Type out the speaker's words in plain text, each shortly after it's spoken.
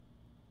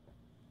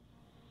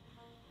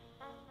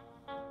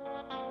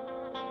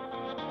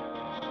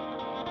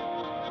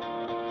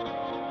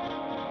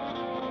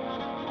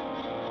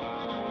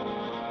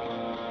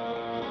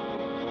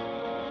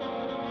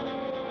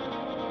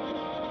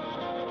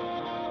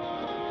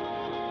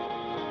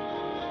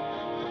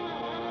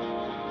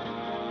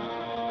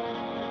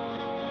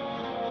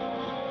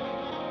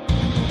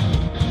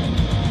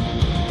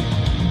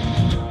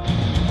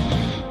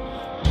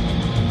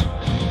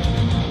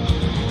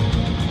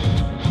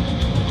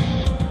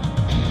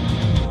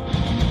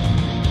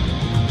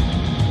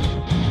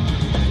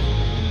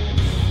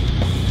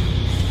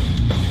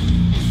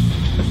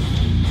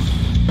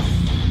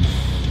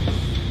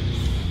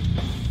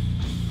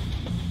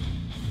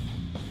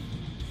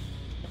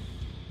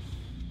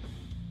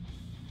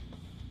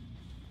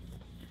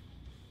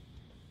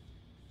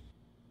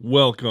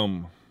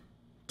Welcome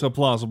to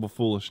Plausible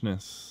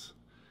Foolishness.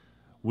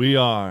 We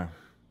are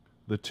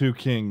the two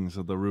kings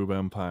of the Rube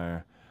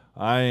Empire.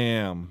 I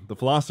am the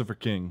Philosopher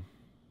King,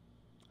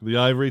 the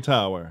Ivory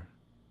Tower,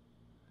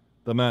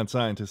 the Mad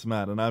Scientist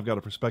Matt, and I've got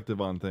a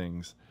perspective on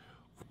things.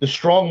 The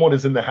strong one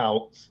is in the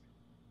house.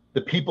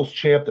 The people's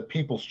champ, the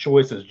people's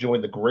choice has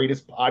joined the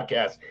greatest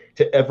podcast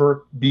to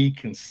ever be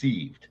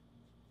conceived.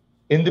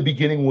 In the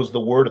beginning was the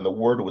Word, and the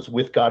Word was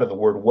with God, and the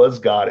Word was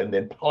God, and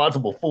then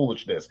plausible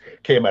foolishness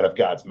came out of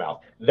God's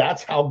mouth.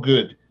 That's how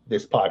good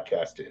this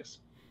podcast is.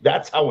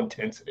 That's how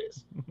intense it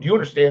is. Do you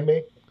understand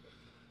me?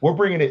 We're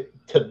bringing it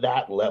to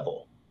that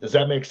level. Does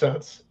that make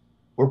sense?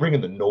 We're bringing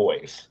the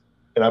noise,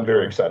 and I'm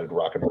very excited to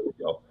rock and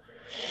roll.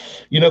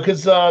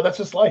 Because that's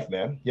just life,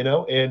 man,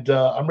 and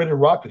I'm ready to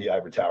rock with the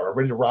Ivory Tower. I'm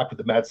ready to rock with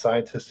the Mad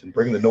Scientist and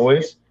bring the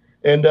noise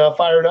and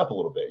fire it up a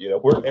little bit.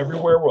 We're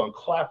everywhere. We're on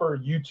Clapper,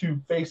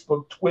 YouTube,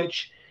 Facebook,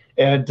 Twitch,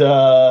 and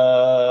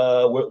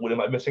what am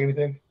I missing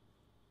anything?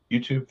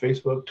 YouTube,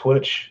 Facebook,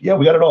 Twitch. Yeah,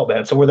 we got it all,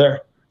 man. So we're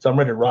there. So I'm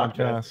ready to rock.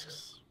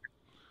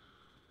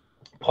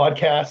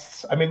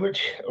 Podcasts. I mean, we're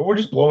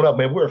just blowing up,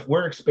 man.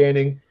 We're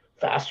expanding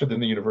faster than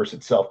the universe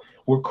itself.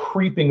 We're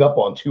creeping up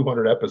on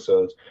 200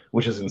 episodes,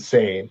 which is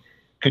insane.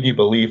 Can you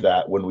believe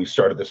that when we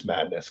started this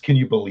madness? Can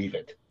you believe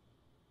it?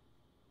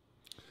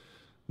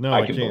 No,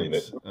 I can't believe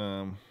it.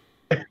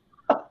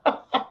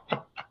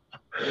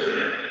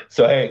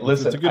 So, hey,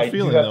 listen. It's a good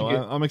feeling, though.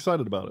 I'm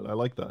excited about it. I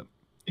like that.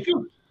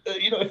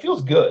 It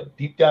feels good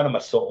deep down in my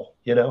soul,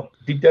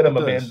 Deep down in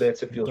my man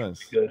bits, it feels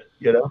really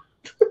good,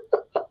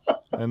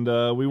 And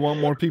we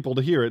want more people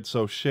to hear it,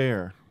 so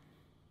share.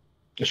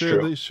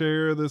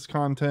 Share this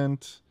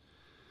content.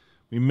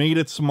 We made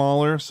it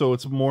smaller, so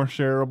it's more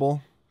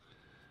shareable.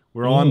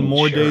 We're on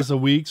more days a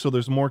week, so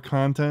there's more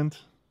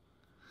content.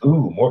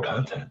 Ooh, more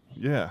content.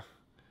 Yeah.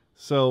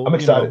 So I'm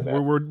excited,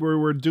 man.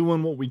 We're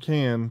doing what we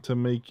can to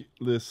make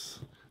this,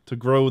 to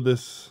grow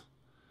this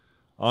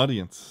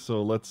audience.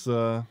 So let's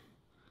do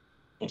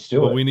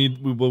it. We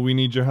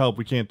need your help.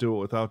 We can't do it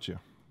without you.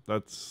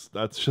 That's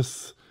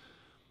just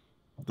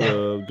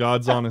the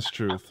God's honest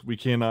truth. We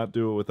cannot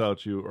do it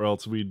without you, or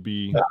else we'd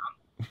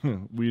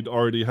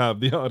already have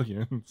the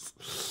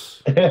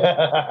audience.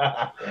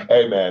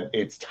 Hey, man,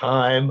 it's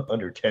time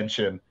under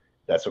tension.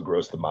 That's what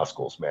grows the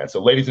muscles, man.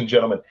 So, ladies and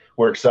gentlemen,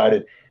 we're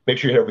excited. Make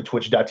sure you head over to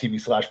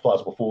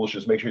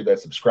twitch.tv/plausibleFoolishness. Make sure you hit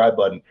that subscribe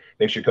button.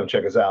 Make sure you come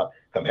check us out.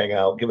 Come hang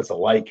out. Give us a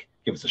like.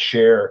 Give us a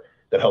share.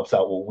 That helps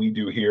out what we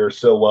do here.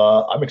 So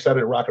I'm excited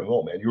to rock and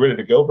roll, man. You ready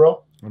to go,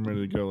 bro? I'm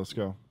ready to go. Let's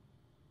go.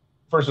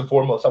 First and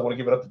foremost, I want to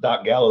give it up to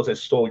Doc Gallows. I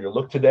stole your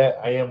look today.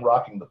 I am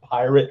rocking the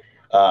pirate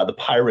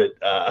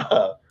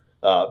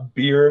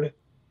beard.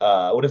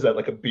 What is that,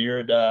 like a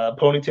beard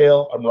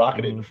ponytail? I'm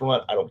rocking it in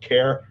front. I don't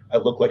care. I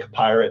look like a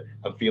pirate.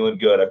 I'm feeling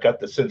good. I've got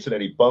the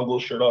Cincinnati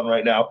Bungles shirt on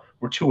right now.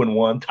 We're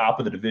 2-1, top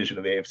of the division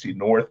of AFC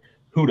North.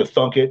 Who'd have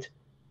thunk it?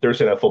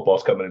 Thursday Night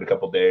Football's coming in a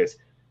couple days.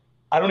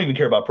 I don't even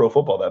care about pro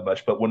football that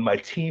much, but when my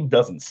team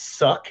doesn't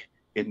suck,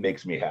 it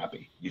makes me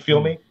happy. You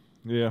feel me?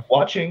 Yeah.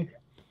 Watching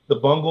the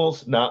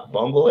Bungles not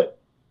bungle it,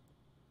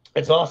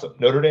 it's awesome.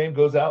 Notre Dame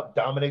goes out,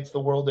 dominates the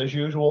world as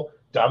usual,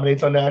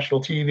 dominates on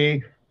national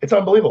TV. It's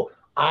unbelievable.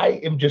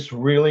 I am just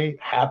really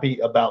happy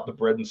about the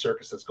bread and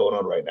circus that's going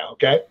on right now,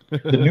 okay?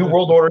 The new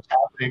world order is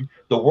happening.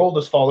 The world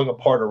is falling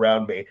apart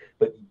around me.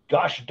 But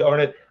gosh darn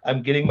it,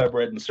 I'm getting my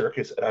bread and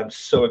circus, and I'm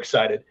so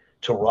excited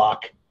to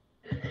rock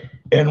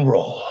and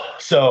roll.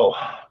 So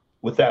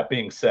with that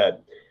being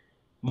said,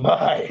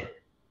 how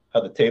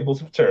the tables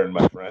have turned,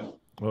 my friend.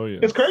 Oh, yeah.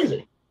 It's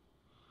crazy.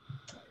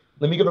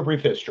 Let me give a brief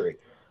history.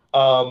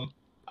 I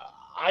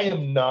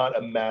am not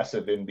a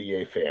massive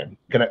NBA fan.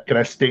 Can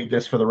I state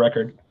this for the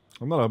record?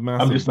 I'm not a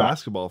massive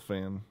basketball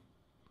fan.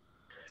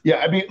 Yeah,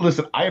 I mean,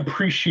 listen, I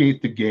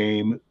appreciate the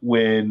game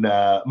when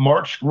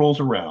March rolls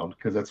around,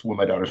 because that's when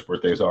my daughter's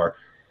birthdays are.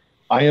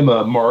 I am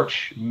a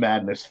March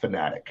Madness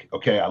fanatic,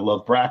 okay? I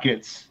love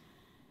brackets.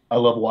 I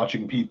love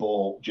watching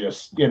people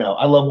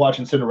I love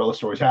watching Cinderella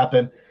stories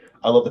happen.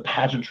 I love the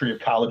pageantry of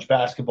college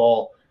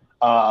basketball.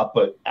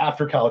 But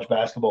after college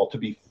basketball, to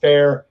be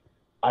fair,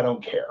 I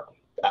don't care.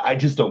 I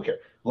just don't care.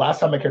 Last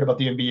time I cared about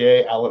the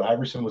NBA, Allen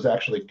Iverson was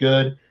actually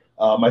good.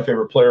 My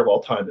favorite player of all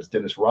time is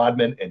Dennis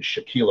Rodman and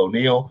Shaquille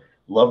O'Neal.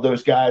 Love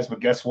those guys, but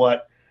guess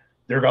what?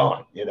 They're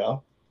gone,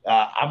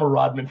 I'm a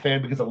Rodman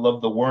fan because I love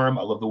the worm.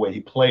 I love the way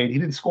he played. He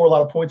didn't score a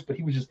lot of points, but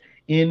he was just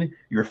in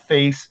your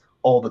face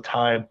all the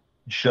time,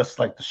 just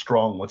like the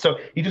strong one. So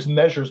he just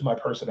measures my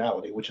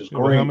personality, which is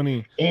great. How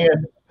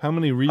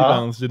many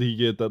rebounds did he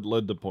get that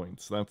led to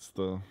points? That's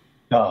the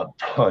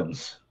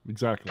tons.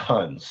 Exactly.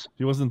 Tons.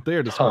 He wasn't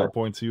there to score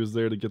points. He was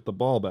there to get the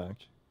ball back.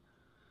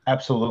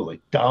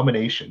 Absolutely.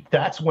 Domination.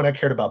 That's when I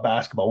cared about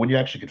basketball. When you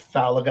actually could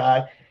foul a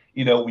guy.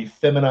 We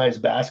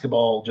feminized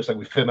basketball just like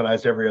we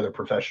feminized every other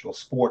professional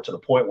sport to the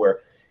point where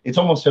it's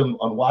almost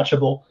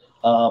unwatchable.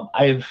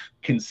 I've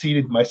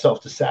conceded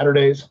myself to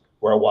Saturdays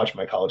where I watch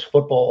my college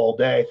football all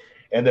day,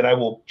 and then I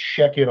will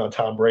check in on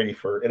Tom Brady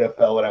for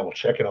NFL, and I will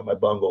check in on my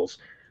Bungles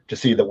to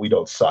see that we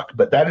don't suck.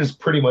 But that is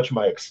pretty much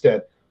my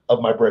extent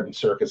of my bread and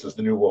circus as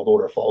the New World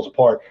Order falls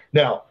apart.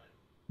 Now,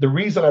 the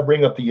reason I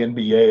bring up the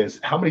NBA is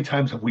how many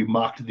times have we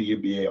mocked the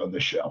NBA on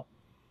this show?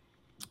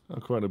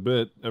 Quite a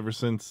bit, ever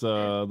since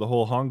the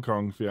whole Hong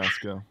Kong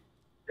fiasco.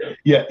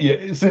 Yeah,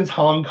 since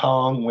Hong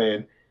Kong,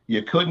 when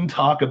you couldn't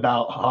talk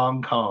about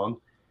Hong Kong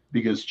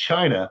because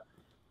China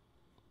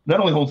not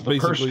only holds the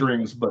purse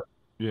strings, but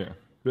yeah,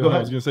 I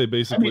was going to say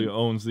basically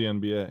owns the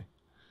NBA.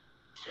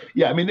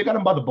 Yeah, I mean, they got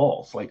him by the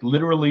balls, like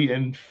literally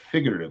and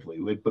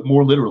figuratively, but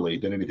more literally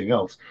than anything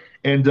else.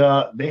 And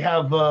they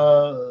have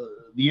the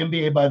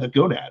NBA by the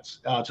gonads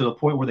to the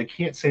point where they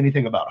can't say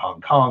anything about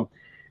Hong Kong.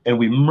 And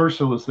we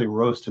mercilessly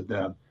roasted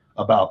them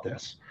about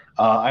this.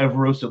 I have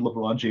roasted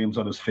LeBron James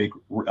on his fake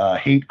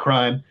hate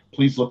crime.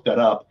 Please look that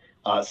up.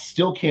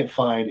 Still can't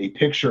find a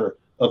picture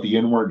of the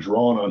N-word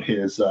drawn on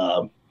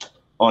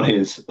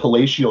his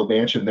palatial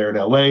mansion there in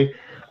LA.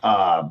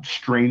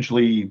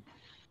 Strangely,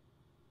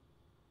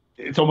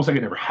 it's almost like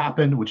it never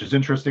happened, which is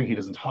interesting. He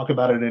doesn't talk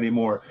about it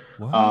anymore.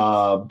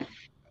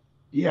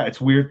 Yeah, it's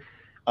weird.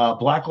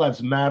 Black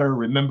Lives Matter.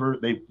 Remember,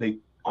 they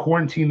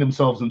quarantined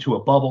themselves into a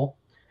bubble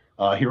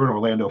here in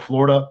Orlando,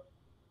 Florida,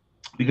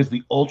 because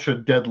the ultra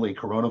deadly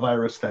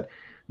coronavirus that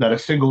not a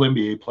single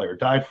NBA player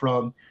died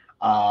from.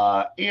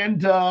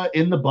 And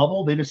in the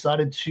bubble, they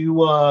decided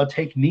to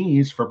take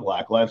knees for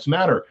Black Lives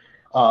Matter.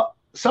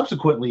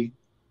 Subsequently,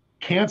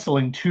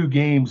 canceling 2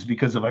 games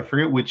because of, I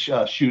forget which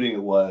shooting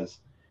it was.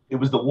 It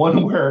was the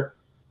one where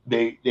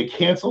they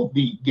canceled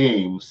the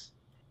games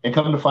and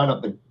come to find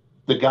out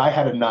the guy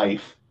had a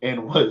knife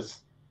and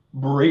was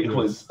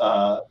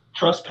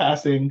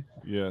trespassing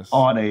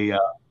on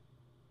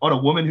a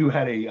woman who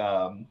had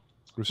a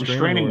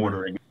restraining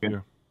order. Yeah.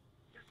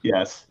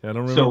 Yes. Yeah, I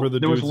don't remember the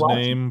dude's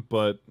name,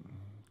 but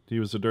he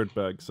was a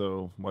dirtbag,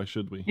 so why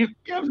should we? Yeah,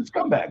 he was a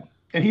scumbag.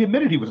 And he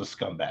admitted he was a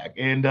scumbag.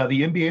 And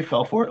the NBA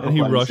fell for it. And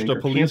he rushed a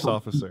police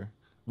officer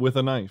with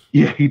a knife.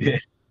 Yeah, he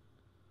did.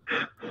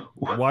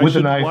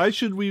 Why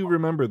should we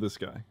remember this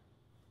guy?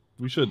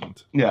 We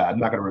shouldn't. Yeah, I'm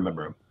not going to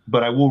remember him.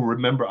 But I will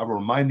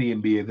remind the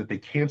NBA that they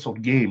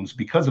canceled games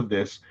because of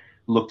this,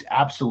 looked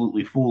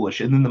absolutely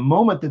foolish. And then the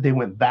moment that they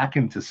went back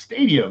into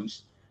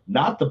stadiums,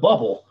 not the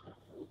bubble,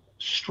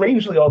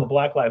 strangely, all the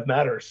Black Lives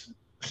Matter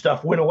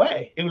stuff went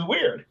away. It was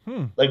weird.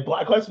 Like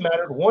Black Lives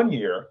Mattered one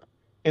year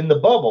in the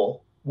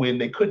bubble when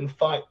they couldn't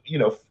feel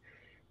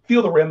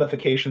the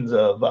ramifications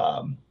of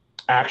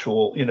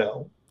actual,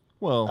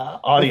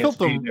 audience.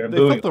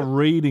 They felt the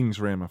ratings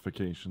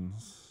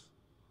ramifications.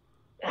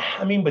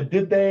 I mean, but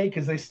did they?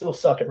 Because they still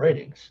suck at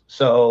ratings.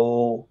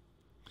 So,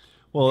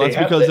 well, that's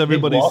because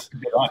everybody's.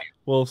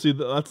 Well, see,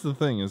 that's the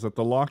thing is that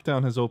the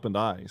lockdown has opened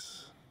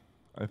eyes.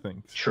 I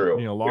think. True.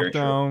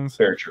 Lockdowns,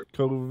 Very true.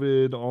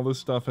 COVID, all this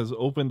stuff has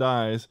opened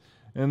eyes,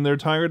 and they're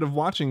tired of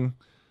watching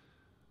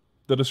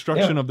the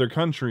destruction of their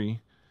country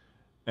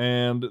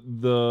and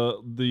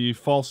the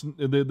false.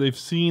 They've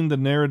seen the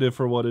narrative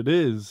for what it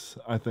is.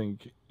 I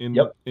think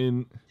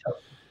in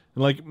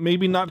like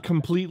maybe not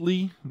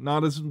completely,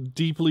 not as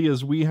deeply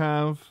as we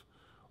have,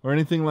 or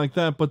anything like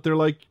that. But they're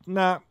like,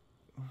 nah.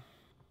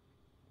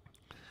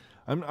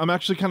 I'm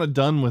actually kind of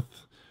done with.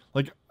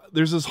 Like,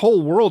 there's this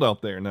whole world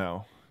out there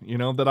now.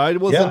 That I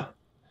wasn't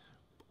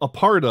a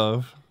part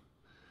of.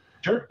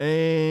 Sure.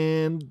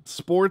 And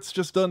sports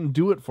just doesn't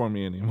do it for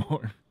me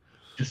anymore.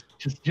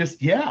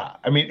 Just yeah.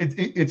 I mean,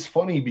 it's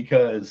funny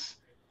because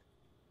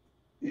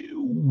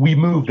we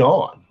moved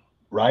on,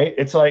 right?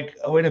 It's like,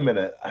 oh, wait a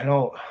minute. I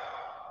don't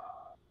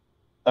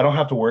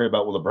have to worry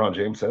about what LeBron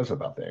James says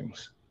about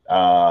things.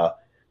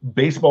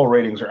 Baseball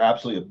ratings are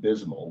absolutely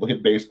abysmal. Look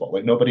at baseball.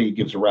 Like, nobody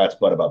gives a rat's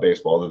butt about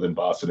baseball other than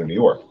Boston and New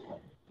York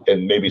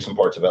and maybe some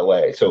parts of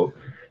LA. So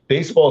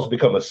baseball's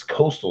become a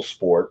coastal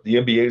sport. The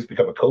NBA has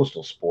become a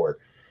coastal sport.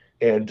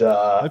 And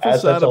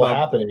as that's all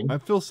happening, I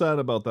feel sad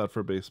about that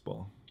for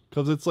baseball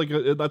because it's like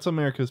that's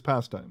America's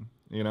pastime,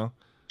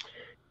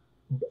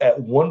 At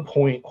one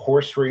point,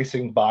 horse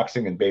racing,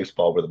 boxing, and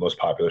baseball were the most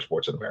popular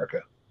sports in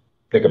America.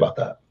 Think about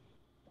that.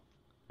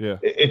 Yeah,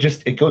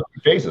 it goes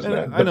through phases,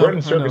 man. The bread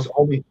and circus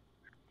only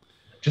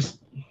just.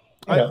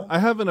 I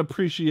have an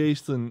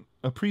appreciation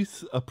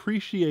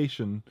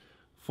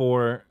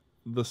for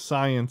the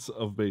science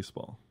of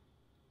baseball.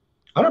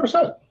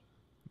 100%.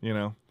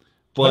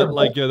 But 100%.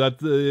 Like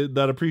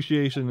that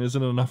appreciation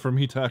isn't enough for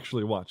me to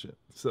actually watch it.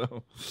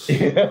 So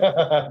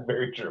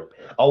very true.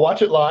 I'll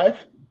watch it live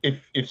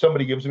if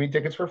somebody gives me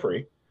tickets for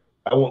free.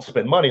 I won't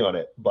spend money on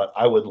it, but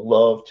I would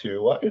love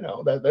to.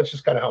 That's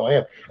just kind of how I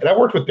am. And I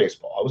worked with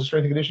baseball. I was a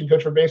strength and conditioning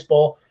coach for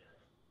baseball.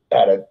 I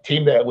had a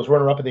team that was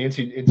runner up in the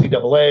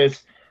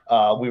NCAAs.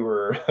 We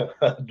were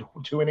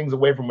 2 innings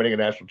away from winning a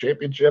national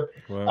championship.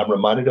 Wow. I'm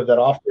reminded of that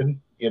often,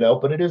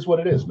 but it is what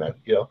it is, man.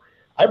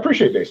 I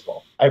appreciate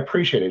baseball. I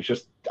appreciate it. It's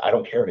just, I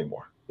don't care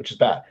anymore, which is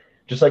bad.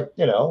 Just like,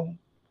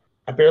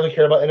 I barely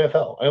care about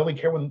NFL. I only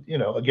care when,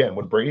 again,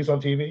 when Brady's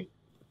on TV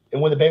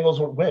and when the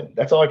Bengals win.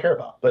 That's all I care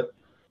about. But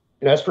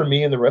as for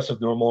me and the rest of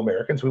normal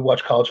Americans, we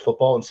watch college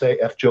football and say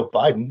F Joe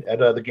Biden at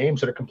the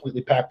games that are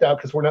completely packed out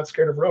because we're not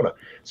scared of Rona.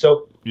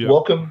 So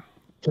welcome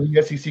to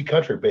the SEC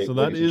country, So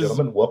ladies and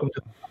gentlemen. Welcome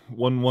to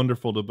one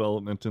wonderful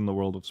development in the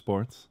world of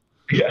sports.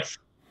 Yes,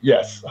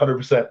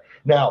 100%.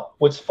 Now,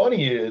 what's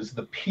funny is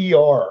the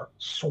PR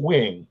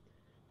swing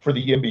for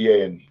the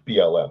NBA and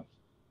BLM.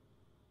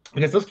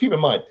 Because let's keep in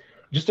mind,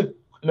 just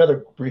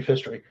another brief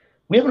history.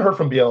 We haven't heard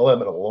from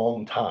BLM in a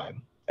long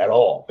time at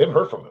all. We haven't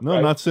heard from them. No,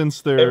 right? not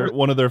since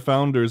one of their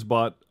founders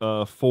bought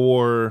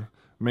 4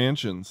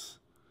 mansions.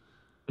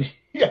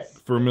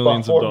 Yes, for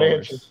millions of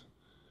dollars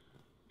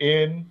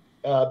in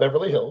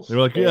Beverly Hills. They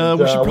were like, "Yeah,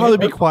 we should probably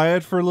be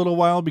quiet for a little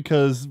while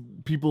because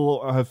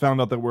people have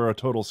found out that we're a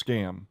total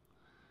scam."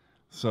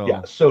 So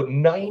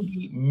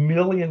 $90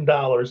 million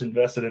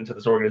invested into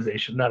this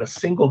organization. Not a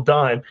single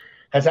dime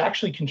has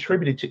actually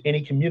contributed to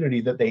any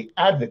community that they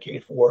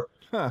advocate for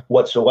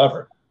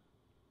whatsoever.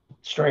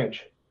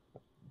 Strange.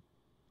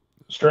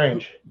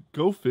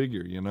 Go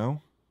figure, you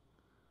know?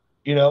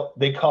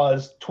 They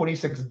caused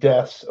 26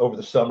 deaths over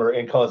the summer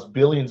and caused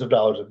billions of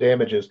dollars of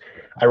damages.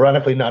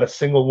 Ironically, not a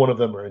single one of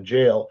them are in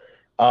jail,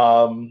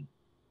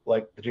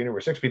 like the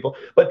January 6 people.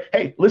 But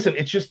hey, listen,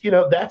 it's just,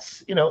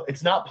 that's,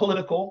 it's not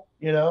political,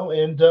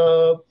 and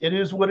it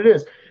is what it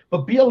is.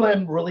 But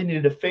BLM really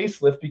needed a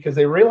facelift because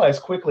they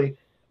realized quickly,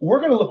 we're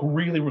going to look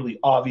really, really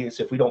obvious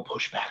if we don't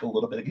push back a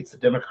little bit against the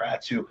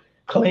Democrats who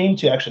claim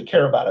to actually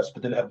care about us,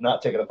 but then have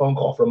not taken a phone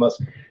call from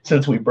us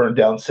since we burned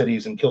down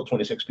cities and killed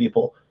 26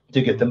 people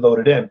to get them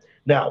voted in.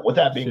 Now, with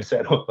that being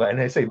said,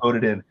 and I say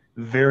voted in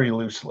very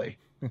loosely,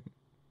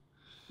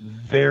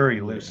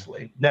 very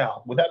loosely.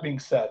 Now, with that being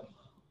said,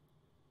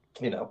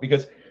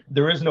 because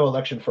there is no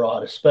election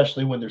fraud,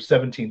 especially when there's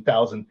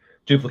 17,000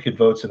 duplicate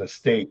votes in a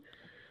state.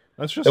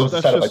 That's just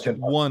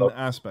one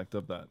aspect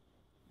of that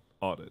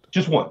audit.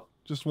 Just one.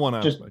 Just one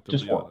aspect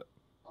of the audit.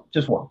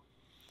 Just one.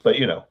 But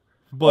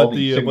But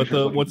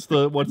what's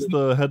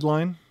the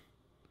headline?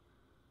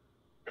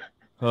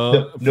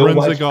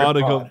 Forensic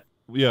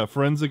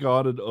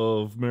audit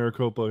of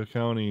Maricopa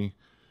County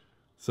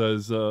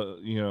says says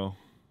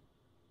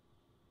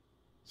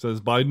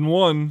Biden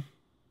won.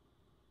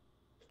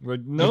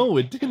 Like, no,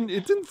 it didn't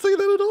say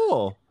that at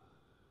all.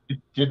 It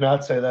did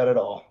not say that at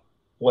all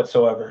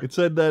whatsoever. It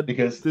said that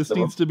because this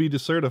needs to be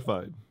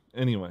decertified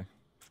anyway.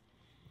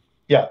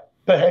 Yeah,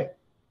 but hey,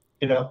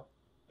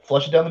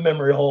 flush it down the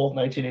memory hole,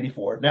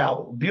 1984.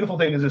 Now, the beautiful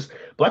thing is this: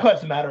 Black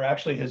Lives Matter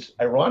actually has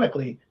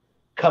ironically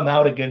come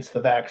out against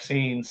the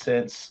vaccine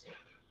since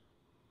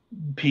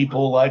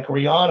people like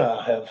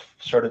Rihanna have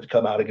started to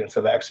come out against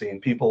the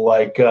vaccine. People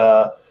like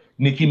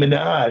Nicki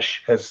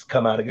Minaj has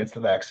come out against the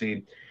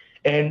vaccine.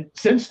 And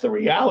since the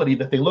reality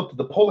that they looked at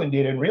the polling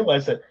data and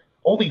realized that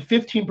only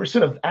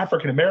 15% of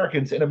African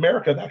Americans in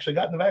America have actually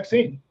gotten the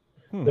vaccine.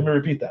 Let me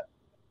repeat that.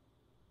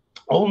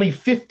 Only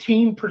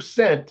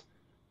 15%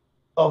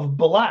 of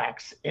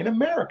blacks in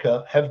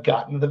America have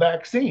gotten the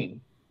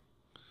vaccine.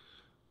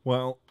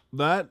 Well,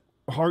 that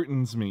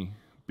heartens me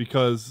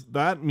because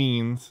that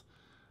means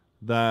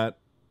that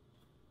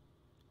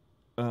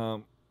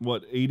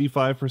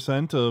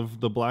 85% of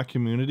the black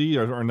community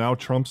are now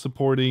Trump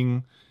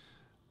supporting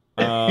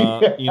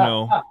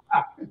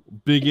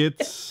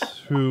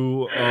bigots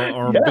who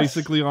are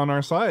basically on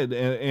our side,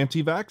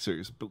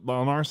 anti-vaxxers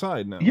on our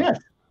side now.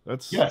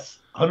 That's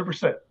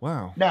 100%.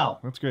 Wow. Now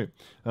that's great.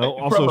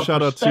 Also,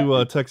 shout out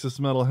to Texas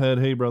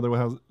Metalhead. Hey,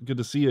 brother, good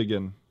to see you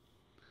again.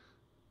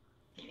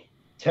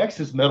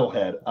 Texas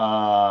Metalhead.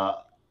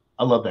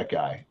 I love that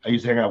guy. I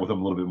used to hang out with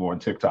him a little bit more on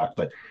TikTok,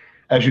 but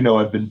as you know,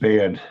 I've been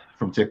banned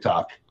from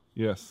TikTok.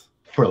 Yes.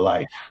 For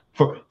life.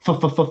 For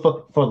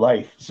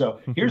life. So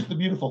here's the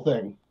beautiful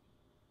thing.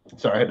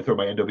 Sorry, I had to throw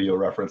my NWO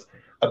reference.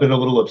 I've been a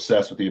little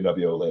obsessed with the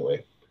NWO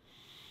lately.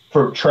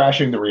 For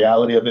trashing the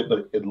reality of it,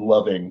 but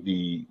loving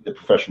the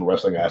professional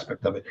wrestling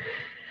aspect of it.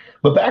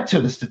 But back to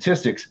the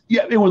statistics.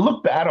 Yeah, it would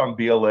look bad on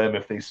BLM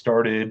if they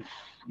started,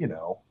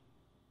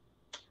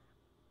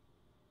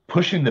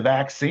 pushing the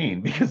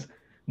vaccine because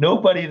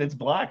nobody that's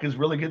black is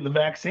really getting the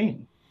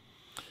vaccine.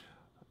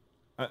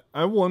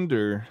 I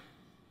wonder.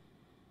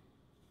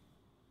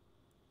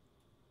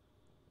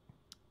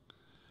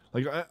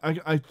 Like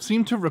I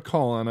seem to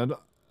recall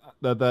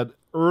that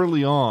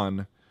early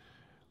on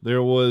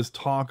there was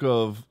talk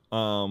of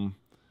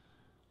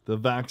the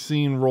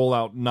vaccine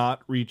rollout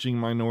not reaching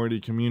minority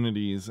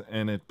communities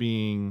and it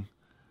being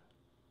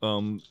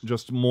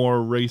just more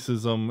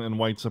racism and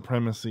white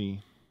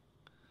supremacy.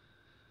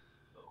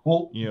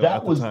 Well,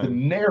 that was the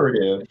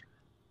narrative,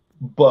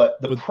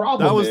 but the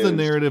problem that was the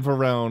narrative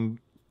around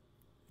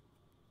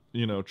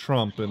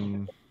Trump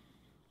and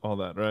all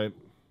that, right?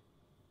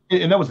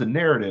 And that was the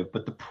narrative,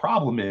 but the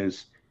problem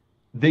is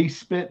they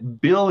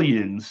spent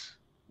billions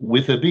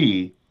with a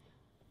B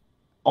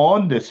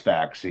on this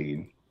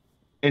vaccine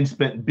and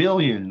spent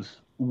billions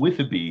with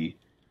a B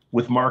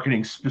with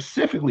marketing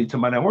specifically to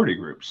minority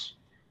groups.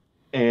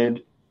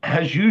 And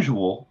as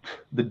usual,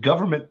 the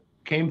government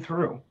came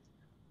through.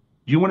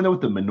 Do you want to know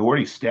what the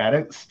minority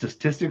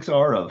statistics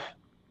are of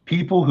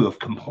people who have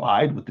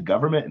complied with the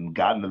government and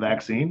gotten the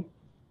vaccine?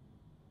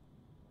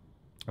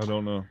 I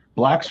don't know.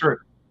 Blacks are at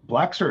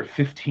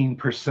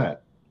 15%.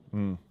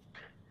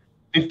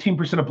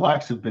 15% of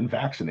blacks have been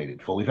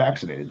vaccinated, fully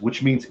vaccinated,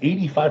 which means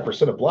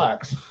 85% of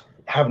blacks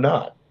have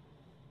not.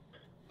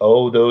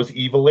 Oh, those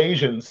evil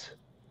Asians.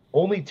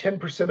 Only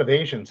 10% of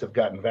Asians have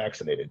gotten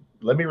vaccinated.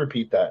 Let me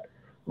repeat that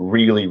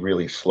really,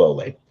 really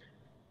slowly.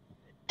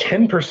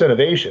 10%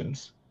 of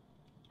Asians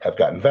have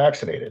gotten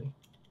vaccinated.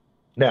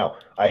 Now,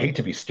 I hate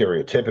to be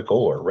stereotypical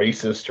or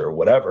racist or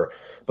whatever,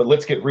 but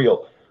let's get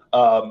real.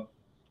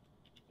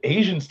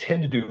 Asians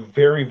tend to do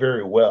very,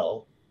 very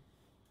well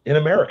in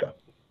America.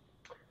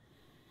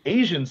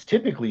 Asians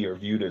typically are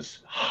viewed as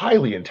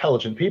highly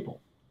intelligent people.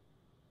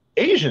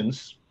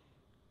 Asians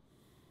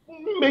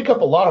make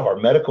up a lot of our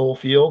medical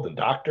field and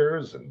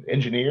doctors and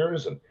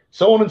engineers and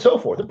so on and so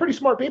forth. They're pretty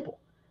smart people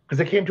because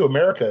they came to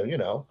America,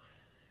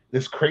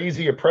 this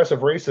crazy, oppressive,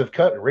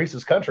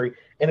 racist country,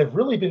 and have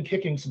really been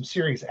kicking some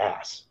serious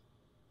ass.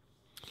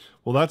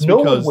 Well, that's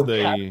because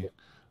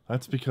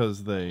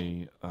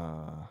they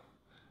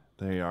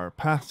are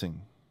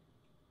passing.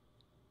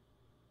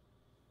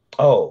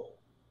 Oh,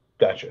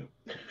 gotcha.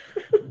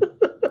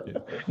 Yeah.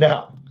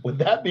 Now, with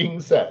that being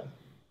said,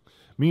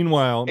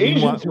 meanwhile,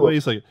 wait a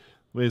second.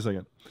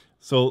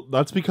 So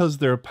that's because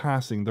they're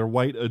passing. They're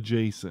white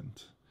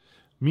adjacent.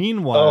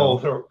 Meanwhile,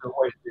 they're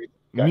white adjacent.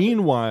 Gotcha.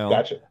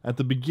 Meanwhile, at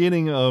the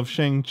beginning of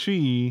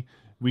Shang-Chi,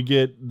 we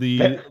get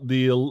the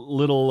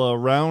little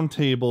round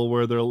table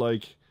where they're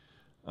like,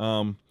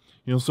 so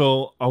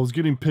I was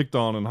getting picked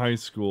on in high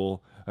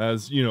school,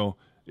 as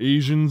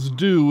Asians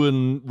do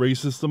in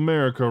racist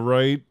America,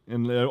 right?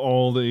 And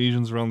all the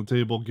Asians around the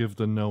table give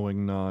the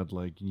knowing nod,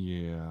 like,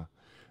 yeah.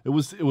 It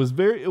was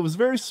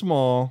very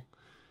small,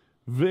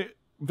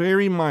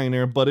 very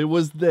minor, but it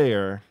was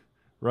there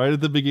right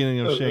at the beginning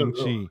of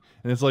Shang-Chi.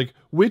 And it's like,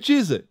 which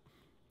is it?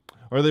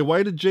 Are they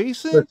white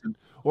adjacent,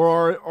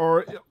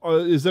 or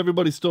is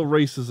everybody still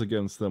racist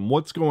against them?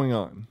 What's going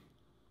on?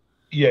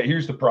 Yeah,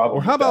 here's the problem.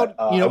 Or how about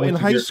in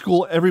high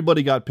school,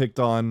 everybody got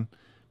picked on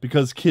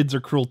because kids are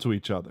cruel to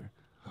each other.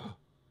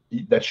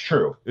 That's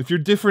true. If you're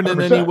different 100%.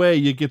 In any way,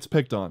 it gets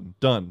picked on.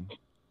 Done.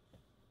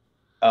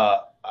 I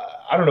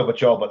don't know about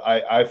y'all, but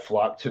I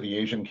flocked to the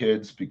Asian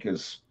kids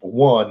because,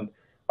 one,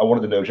 I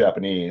wanted to know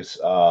Japanese.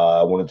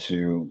 I wanted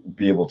to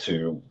be able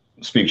to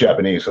speak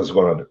Japanese. I was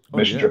going on a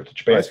mission trip to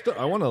Japan.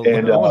 I want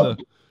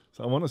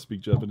to speak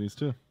Japanese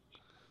too.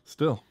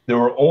 Still, there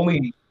were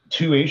only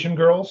 2 Asian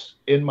girls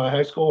in my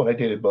high school, and I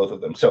dated both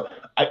of them. So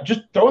I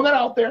just throwing that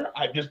out there.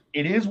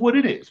 It is what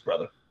it is,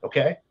 brother.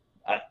 Okay,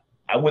 I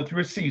went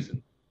through a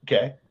season.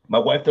 Okay, my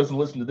wife doesn't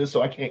listen to this,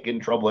 so I can't get in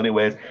trouble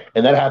anyways.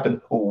 And that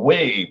happened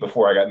way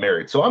before I got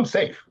married, so I'm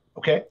safe.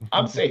 Okay,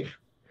 I'm safe.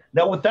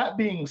 Now, with that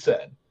being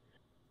said,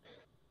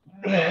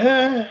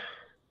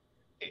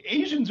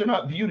 Asians are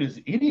not viewed as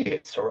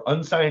idiots or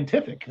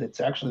unscientific. It's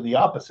actually the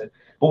opposite.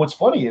 But what's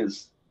funny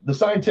is the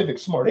scientific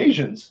smart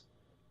Asians,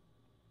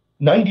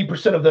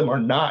 90% of them are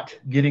not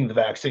getting the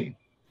vaccine.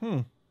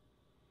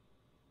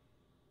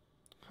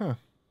 Huh.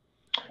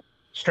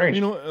 Strange.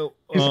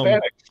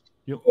 Hispanics.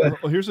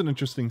 Here's an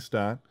interesting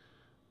stat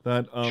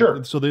that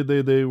sure. So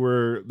they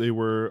were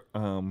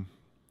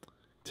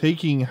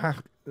taking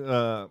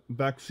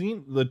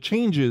vaccine, the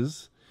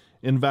changes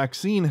in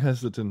vaccine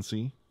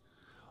hesitancy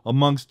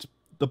amongst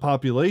the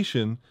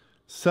population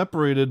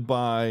separated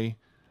by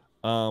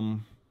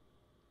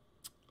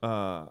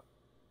I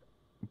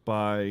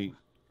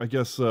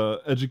guess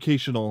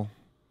educational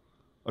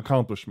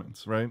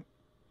accomplishments, right?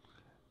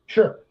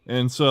 Sure.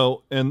 And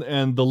so and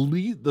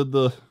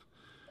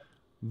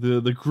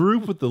the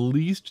group with the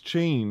least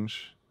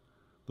change,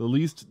 the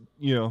least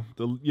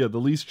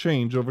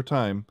change over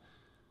time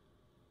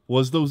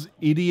was those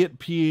idiot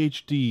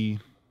PhD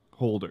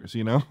holders,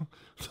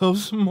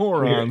 those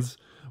morons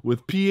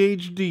with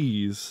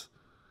PhDs,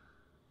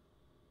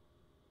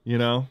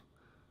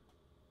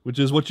 which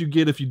is what you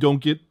get if you don't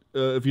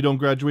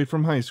graduate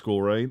from high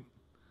school, right?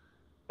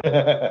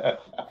 No,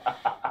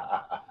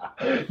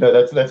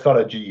 that's called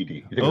a GED.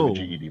 You think of a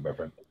GED, my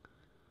friend.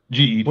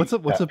 GED. What's a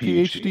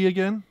PhD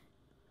again?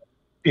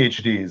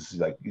 PhD is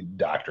like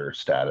doctor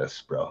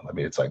status, bro. I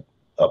mean, it's like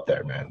up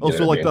there, man. Oh,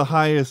 so like the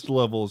highest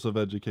levels of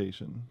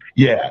education.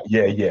 Yeah.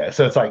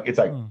 So it's like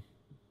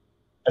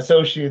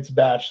associates,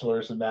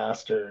 bachelors, and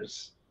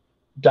masters,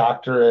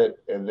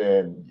 doctorate, and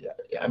then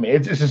I mean,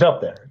 it's just up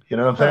there. You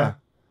know what I'm saying?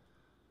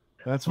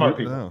 That's smart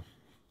people. No.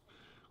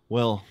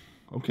 Well,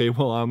 okay.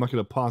 Well, I'm not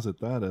going to posit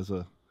that as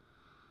a.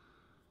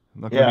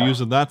 I'm not going to be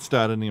using that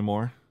stat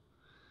anymore.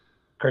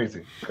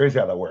 Crazy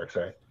how that works,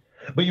 right?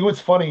 But what's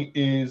funny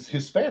is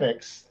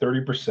Hispanics,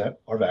 30%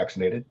 are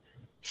vaccinated,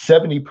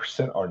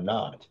 70% are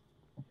not.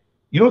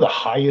 You know the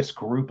highest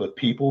group of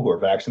people who are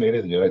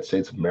vaccinated in the United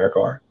States of America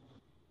are?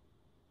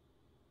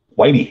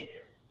 Whitey.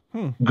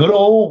 Good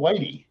old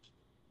Whitey.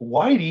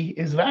 Whitey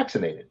is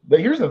vaccinated. But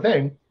here's the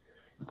thing.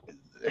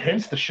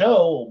 Hence the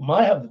show,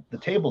 the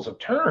tables have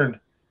turned.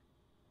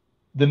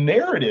 The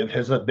narrative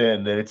has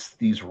been that it's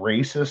these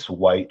racist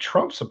white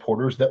Trump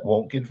supporters that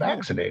won't get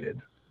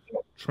vaccinated.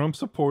 Trump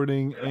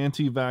supporting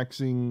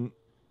anti-vaccine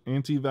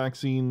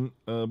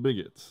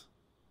bigots.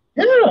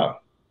 Yeah.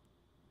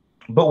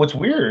 But what's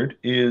weird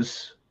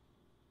is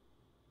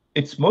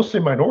it's mostly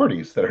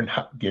minorities that are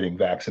not getting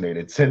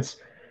vaccinated since,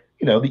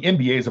 the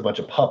NBA is a bunch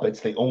of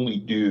puppets. They only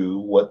do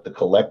what the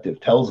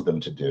collective tells them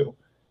to do.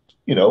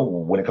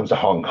 When it comes to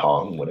Hong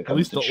Kong, when it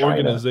comes to China.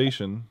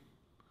 Organization.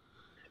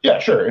 Yeah,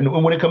 sure.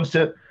 And when it comes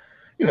to,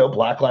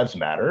 Black Lives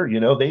Matter,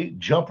 they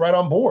jump right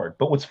on board.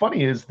 But what's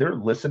funny is they're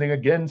listening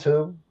again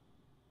to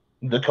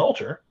the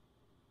culture.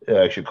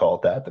 I should call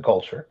it that, the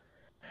culture.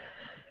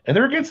 And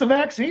they're against the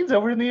vaccines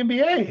over in the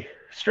NBA.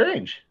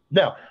 Strange.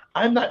 Now,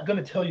 I'm not going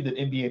to tell you that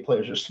NBA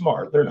players are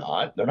smart. They're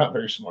not. They're not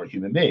very smart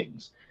human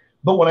beings.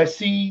 But when I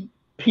see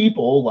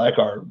people like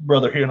our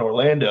brother here in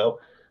Orlando,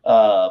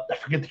 I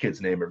forget the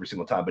kid's name every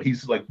single time, but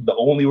he's like the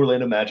only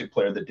Orlando Magic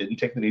player that didn't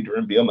take the knee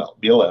during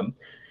BLM.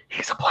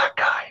 He's a black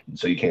guy,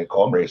 so you can't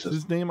call him racist. Is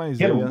his name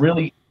Isaiah? He had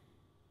really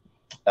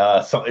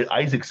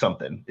Isaac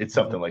something. It's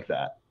something like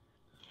that.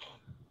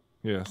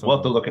 Yeah, we'll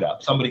have to look it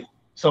up. Somebody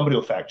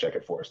will fact check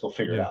it for us. They'll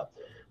figure it out.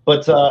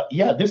 But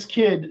this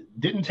kid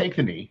didn't take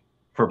the knee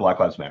for Black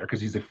Lives Matter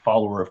because he's a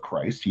follower of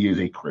Christ. He is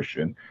a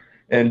Christian,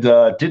 and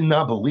did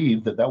not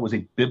believe that was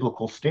a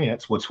biblical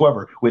stance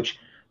whatsoever. Which,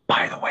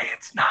 by the way,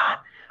 it's not.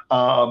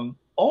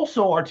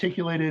 Also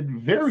articulated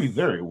very,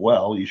 very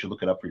well. You should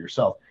look it up for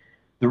yourself.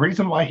 The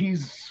reason why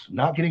he's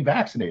not getting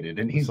vaccinated,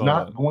 and he's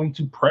not going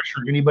to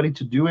pressure anybody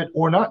to do it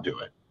or not do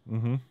it.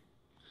 Mm-hmm.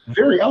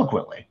 Very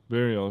eloquently.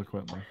 Very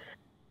eloquently.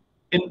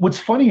 And what's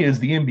funny is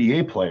the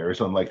NBA players,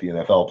 unlike the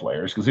NFL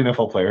players, because the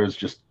NFL players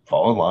just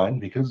fall in line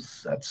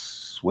because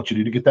that's what you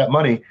do to get that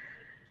money.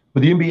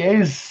 But the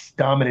NBA is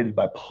dominated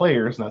by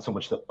players, not so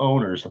much the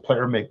owners. The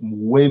player make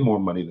way more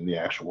money than the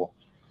actual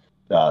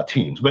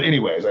teams. But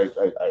anyways, I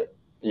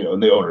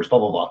and the owners, blah,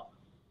 blah, blah.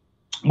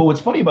 But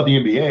what's funny about the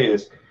NBA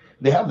is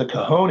they have the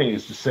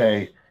cojones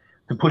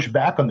to push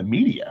back on the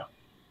media.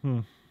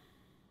 And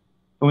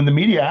when the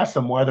media asks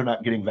them why they're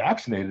not getting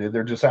vaccinated,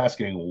 they're just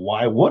asking,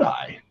 why would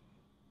I?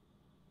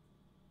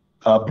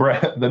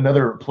 Brett,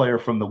 another player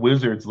from the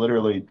Wizards,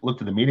 literally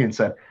looked at the media and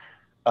said,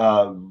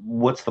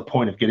 what's the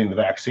point of getting the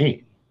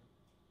vaccine?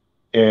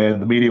 And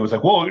the media was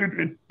like, well,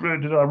 it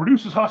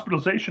reduces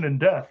hospitalization and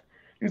death.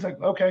 He's like,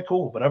 okay,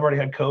 cool, but I've already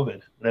had COVID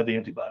and have the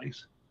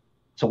antibodies.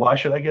 So why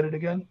should I get it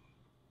again?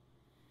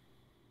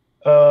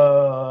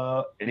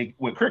 And he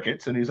went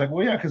crickets, and he's like,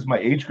 well, yeah, because my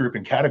age group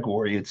and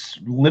category, it's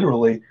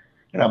literally,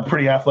 and I'm a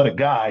pretty athletic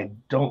guy,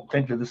 don't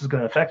think that this is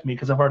going to affect me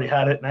because I've already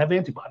had it and I have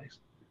antibodies.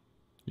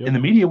 Yep. And the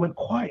media went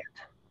quiet.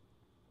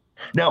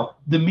 Now,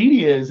 the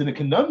media is in a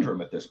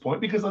conundrum at this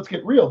point because let's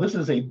get real. This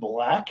is a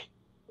black,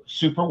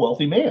 super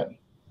wealthy man.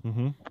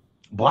 Mm-hmm.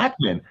 Black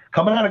men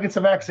coming out against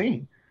the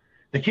vaccine.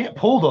 They can't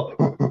pull the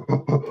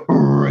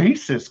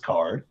racist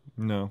card.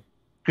 No.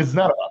 Because it's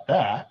not about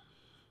that.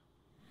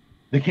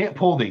 They can't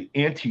pull the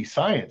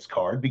anti-science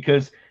card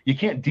because you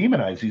can't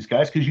demonize these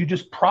guys because you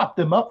just prop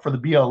them up for the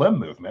BLM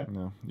movement.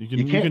 No,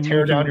 you can't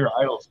tear down your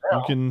idols now.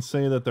 You can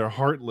say that they're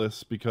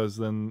heartless because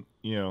then,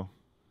 they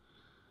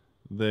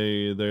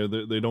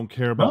don't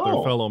care about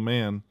their fellow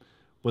man.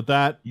 But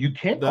that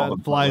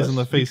flies in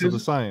the face of the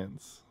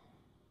science.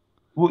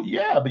 Well,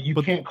 yeah, but you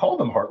can't call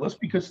them heartless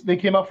because they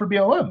came out for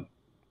BLM.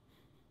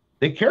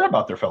 They care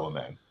about their fellow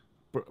man.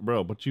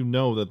 Bro, but you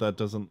know that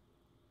doesn't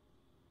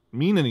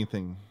mean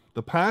anything.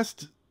 The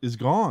past is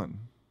gone.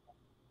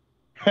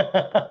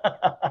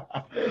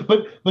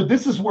 but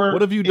this is where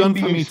what have you done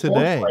for me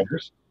today?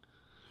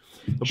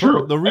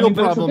 The real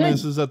problem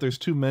is that there's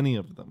too many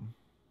of them.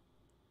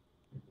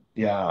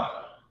 Yeah.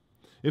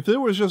 If there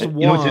was just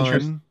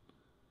one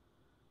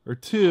or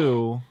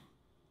two,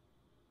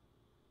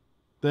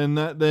 then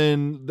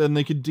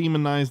they could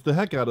demonize the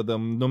heck out of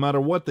them no matter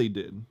what they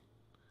did.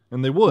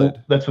 And they would.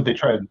 Well, that's what they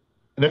tried.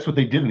 That's what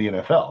they did in the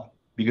NFL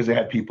because they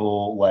had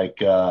people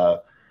like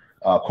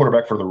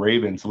quarterback for the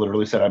Ravens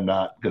literally said, I'm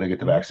not going to get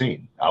the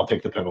vaccine. I'll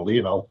take the penalty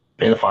and I'll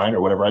pay the fine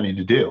or whatever I need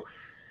to do.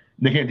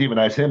 And they can't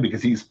demonize him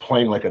because he's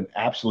playing like an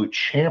absolute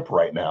champ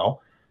right now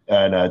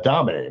and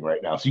dominating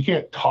right now. So you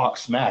can't talk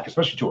smack,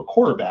 especially to a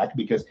quarterback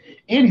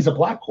and he's a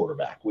black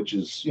quarterback, which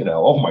is,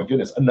 oh my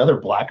goodness, another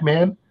black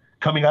man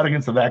coming out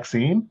against the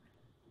vaccine.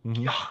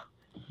 Mm-hmm.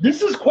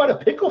 This is quite a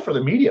pickle for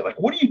the media. Like,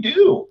 what do you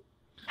do?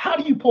 How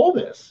do you pull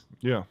this?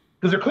 Yeah.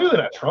 Because they're clearly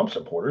not Trump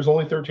supporters.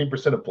 Only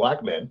 13% of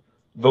black men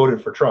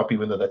voted for Trump,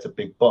 even though that's a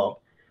big bump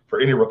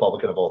for any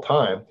Republican of all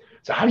time.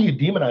 So how do you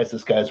demonize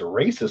this guy as a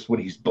racist when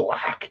he's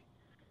black?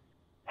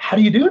 How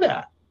do you do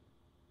that?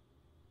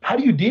 How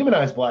do you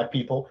demonize black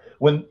people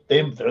when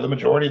they're the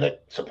majority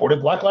that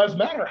supported Black Lives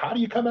Matter? How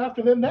do you come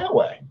after them that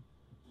way?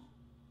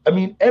 I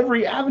mean,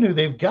 every avenue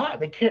they've got,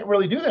 they can't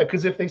really do that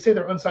because if they say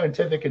they're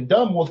unscientific and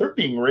dumb, well, they're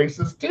being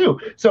racist too.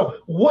 So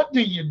what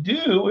do you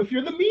do if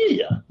you're the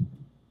media?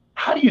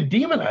 How do you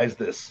demonize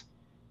this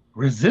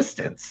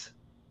resistance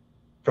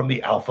from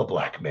the alpha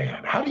black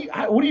man?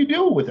 What do you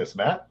do with this,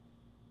 Matt?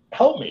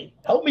 Help me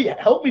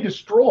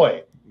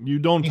destroy. You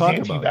don't talk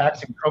about it.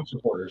 Anti-vaxxing Trump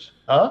supporters,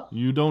 huh?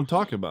 You don't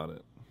talk about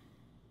it.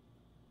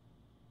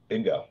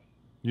 Bingo.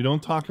 You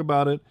don't talk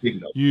about it.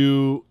 Bingo.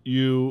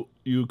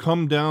 You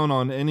come down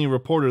on any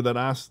reporter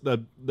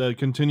that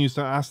continues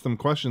to ask them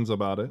questions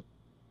about it.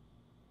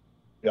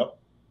 Yep.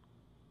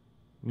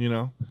 you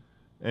know,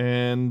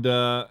 and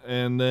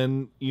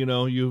then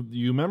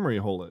you memory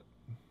hole it.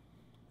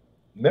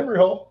 Memory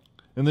hole.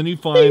 And then you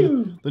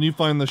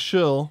find the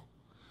shill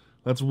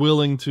that's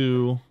willing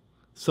to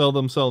sell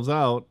themselves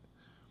out,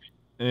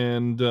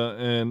 and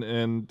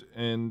the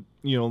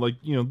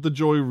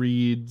Joy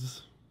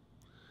Reids,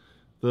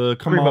 the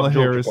Kamala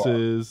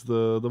Harrises,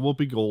 the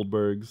Whoopi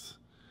Goldbergs,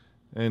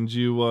 and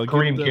you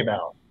Kareem came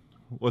out.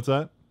 What's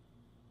that?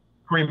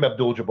 Kareem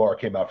Abdul-Jabbar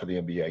came out for the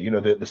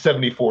NBA. The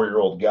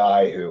 74-year-old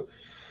guy who,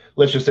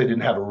 let's just say,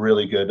 didn't have a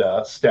really good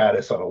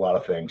status on a lot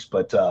of things.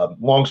 But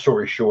long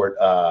story short,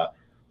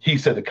 he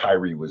said that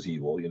Kyrie was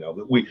evil.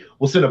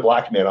 We'll send a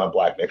black man on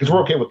black man because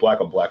we're okay with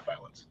black on black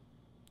violence.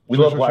 We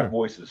love black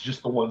voices,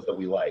 just the ones that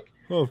we like.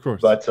 Oh, of course.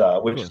 But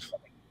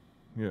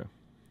yeah. Did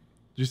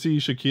you see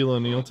Shaquille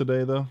O'Neal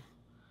today, though?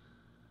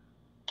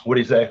 What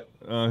did he say?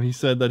 He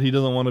said that he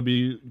doesn't want to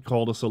be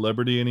called a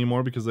celebrity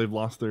anymore because they've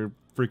lost their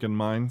freaking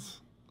minds.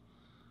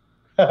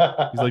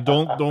 He's like,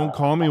 don't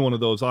call me one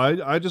of those.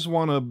 I just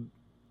want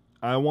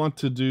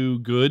to do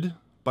good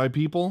by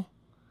people,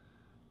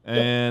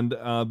 and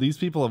these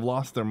people have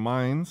lost their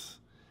minds,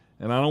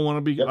 and I don't want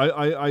to be.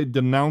 I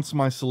denounce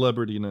my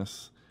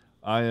celebrityness.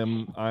 I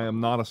am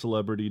not a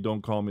celebrity.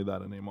 Don't call me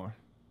that anymore.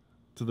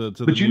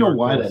 But you know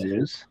why that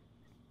is?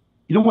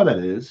 You know why that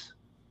is?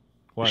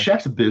 Why?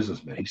 Shaq's a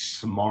businessman. He's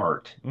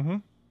smart. Mm-hmm.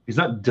 He's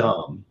not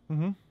dumb.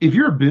 Mm-hmm. If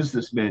you're a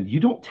businessman, you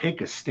don't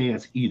take a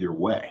stance either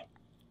way.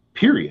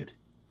 Period.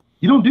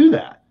 You don't do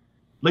that.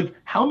 Like,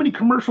 how many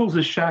commercials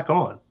is Shaq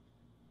on?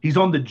 He's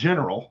on the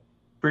General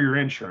for your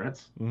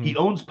insurance. Mm-hmm. He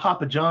owns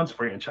Papa John's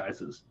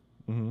franchises.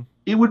 Mm-hmm.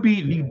 It would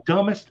be the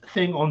dumbest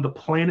thing on the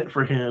planet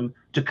for him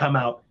to come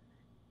out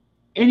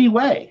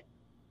anyway.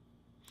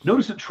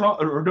 Notice that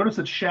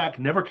Shaq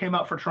never came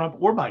out for Trump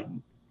or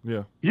Biden.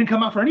 Yeah. He didn't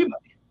come out for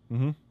anybody.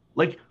 Mm-hmm.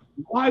 Like,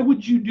 why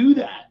would you do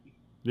that?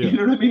 Yeah. You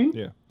know what I mean?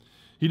 Yeah.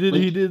 He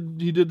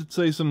did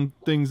say some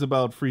things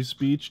about free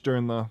speech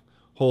during the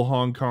whole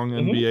Hong Kong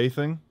NBA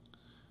thing,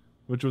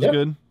 which was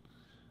good.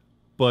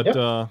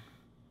 But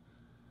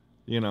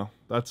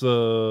that's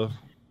a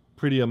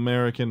pretty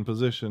American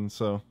position,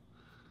 so.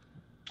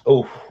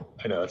 Oh,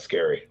 I know, that's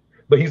scary.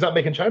 But he's not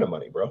making China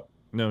money, bro.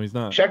 No, he's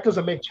not. Shaq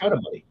doesn't make China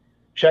money.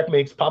 Shaq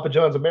makes Papa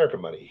John's American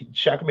money.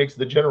 Shaq makes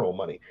the General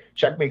money.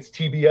 Shaq makes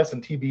TBS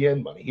and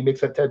TBN money. He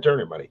makes that Ted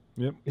Turner money.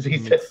 Yep. He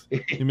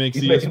makes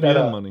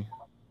ESPN money.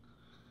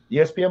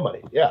 ESPN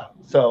money, yeah.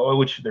 So,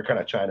 which they're kind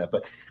of China,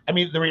 but I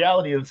mean, the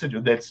reality of the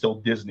situation, that's still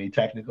Disney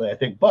technically, I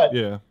think. But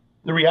yeah,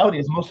 the reality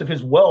is most of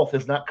his wealth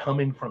is not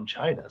coming from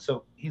China,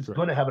 so he's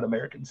going to have an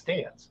American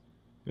stance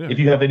if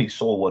you have any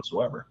soul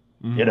whatsoever,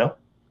 you know.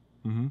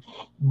 Mm-hmm.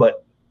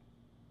 But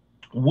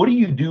what do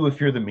you do if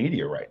you're the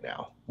media right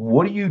now?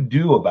 What do you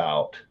do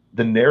about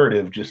the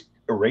narrative just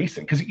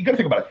erasing? Because you got to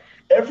think about it.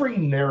 Every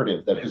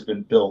narrative that has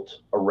been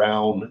built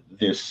around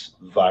this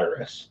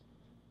virus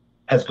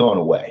has gone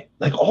away.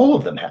 Like, all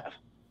of them have,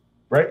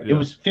 right? Yeah. It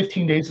was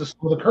 15 days to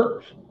slow the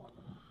curve.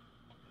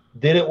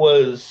 Then it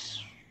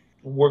was,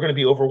 we're going to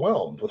be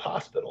overwhelmed with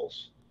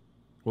hospitals.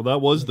 Well, that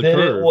was the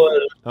curve.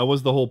 That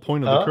was the whole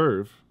point of the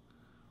curve.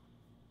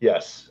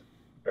 Yes,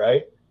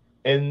 right?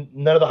 And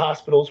none of the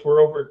hospitals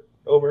were over,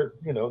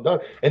 done.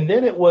 And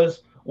then it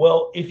was,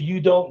 well, if you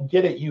don't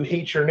get it, you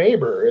hate your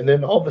neighbor. And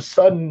then all of a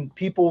sudden,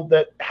 people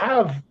that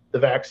have the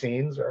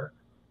vaccines are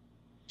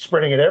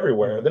spreading it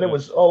everywhere. Then it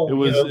was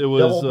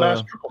double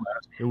mask, triple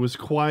mask. It was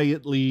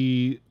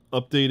quietly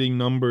updating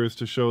numbers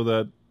to show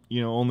that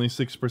only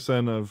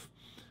 6% of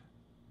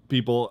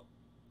people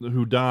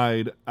who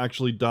died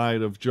actually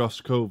died of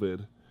just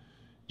COVID.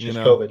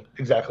 COVID,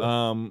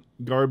 exactly.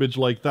 Garbage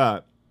like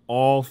that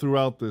all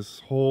throughout this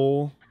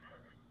whole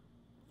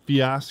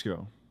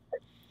fiasco.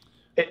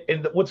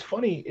 And what's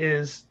funny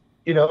is,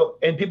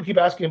 and people keep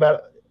asking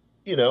about,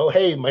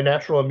 hey, my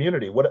natural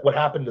immunity. What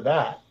happened to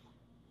that?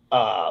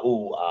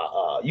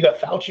 You got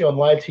Fauci on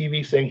live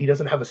TV saying he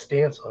doesn't have a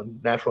stance on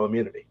natural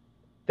immunity.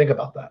 Think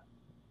about that.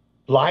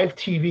 Live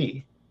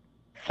TV.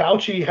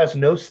 Fauci has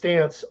no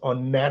stance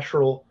on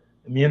natural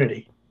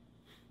immunity.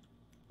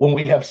 When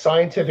we have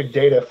scientific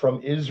data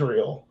from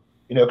Israel,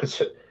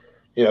 because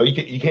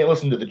you can't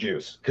listen to the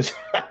Jews, because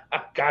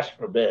gosh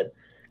forbid,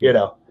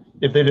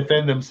 if they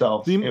defend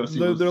themselves,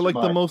 they're like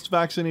the most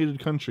vaccinated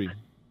country.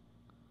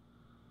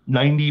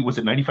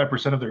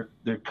 95% of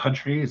their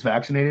country is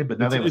vaccinated, but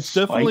now it's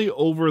definitely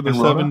over the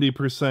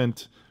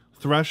 70%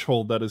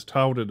 threshold that is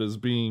touted as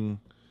being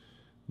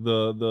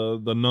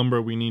the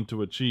number we need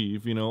to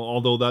achieve.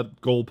 Although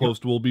that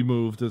goalpost will be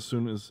moved as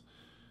soon as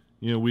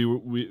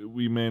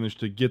we manage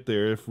to get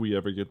there, if we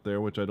ever get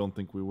there, which I don't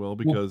think we will,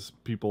 because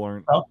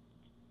people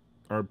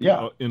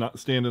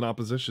stand in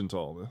opposition to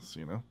all this.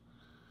 I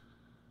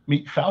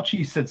mean,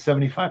 Fauci said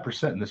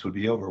 75%, and this would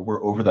be over.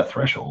 We're over that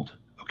threshold.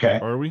 Okay.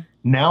 Are we?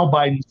 Now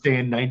Biden's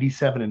saying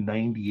 97 and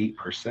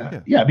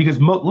 98%. Yeah, because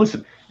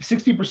listen,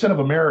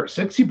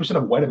 60%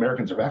 of white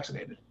Americans are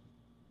vaccinated.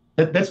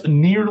 That's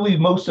nearly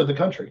most of the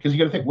country. Because you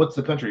got to think, what's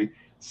the country?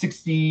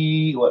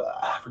 60.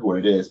 I forget what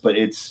it is, but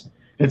it's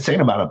an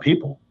insane amount of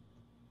people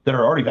that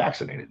are already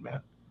vaccinated, man.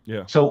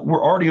 Yeah. So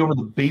we're already over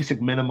the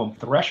basic minimum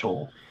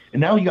threshold. And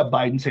now you got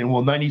Biden saying,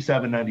 well,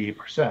 97,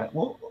 98%.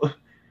 Well,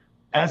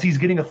 as he's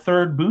getting a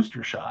third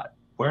booster shot,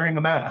 wearing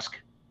a mask,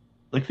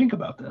 like, think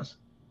about this.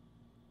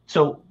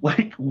 So,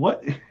 like,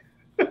 what?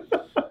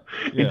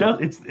 It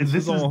does.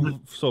 This is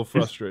so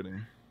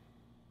frustrating.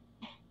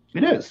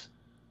 It is.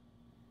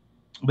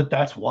 But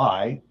that's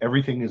why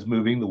everything is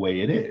moving the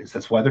way it is.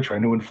 That's why they're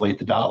trying to inflate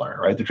the dollar,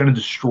 right? They're trying to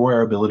destroy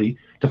our ability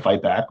to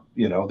fight back.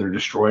 You know, they're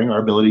destroying our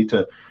ability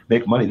to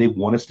make money. They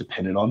want us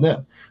dependent on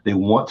them. They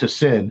want to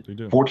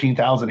send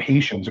 14,000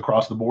 Haitians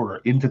across the border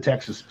into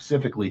Texas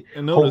specifically,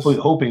 and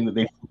hoping that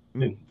they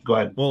go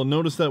ahead. Well,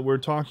 notice that we're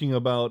talking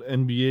about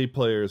NBA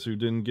players who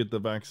didn't get the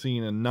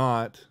vaccine and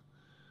not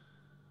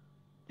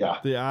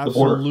the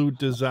absolute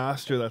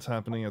disaster that's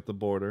happening at the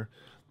border.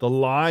 The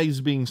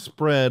lies being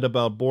spread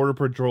about Border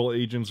Patrol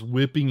agents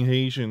whipping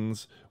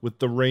Haitians with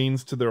the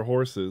reins to their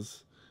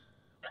horses.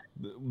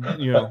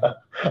 You know,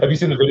 have you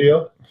seen the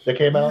video that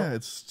came out? Yeah,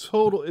 it's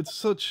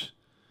such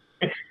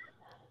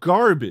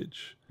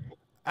garbage.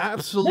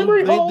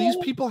 Absolutely, these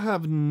people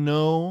have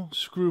no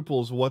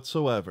scruples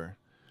whatsoever.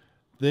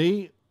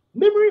 They've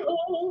never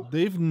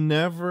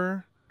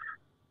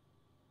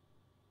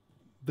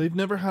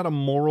had a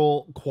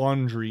moral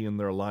quandary in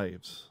their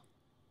lives.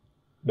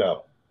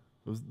 No.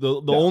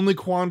 The only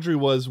quandary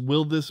was,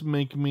 will this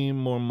make me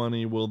more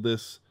money? Will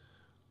this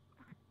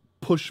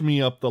push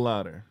me up the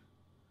ladder?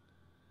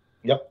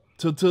 Yep.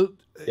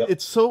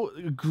 It's so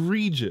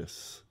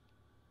egregious.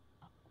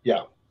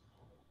 Yeah.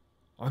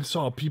 I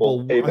saw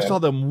people. I saw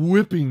them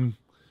whipping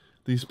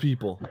these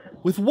people.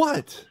 With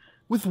what?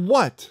 With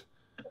what?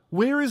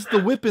 Where is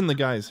the whip in the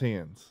guy's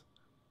hands?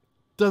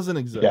 Doesn't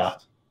exist. Yeah.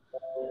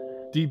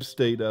 Deep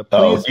state.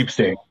 Deep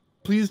state.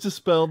 Please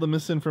dispel the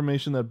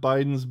misinformation that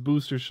Biden's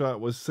booster shot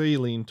was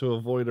saline to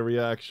avoid a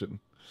reaction.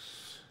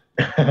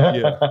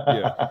 Yeah.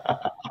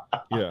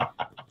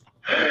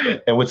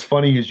 And what's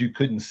funny is you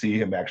couldn't see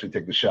him actually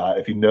take the shot.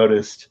 If you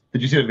noticed,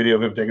 did you see the video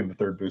of him taking the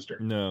third booster?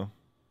 No.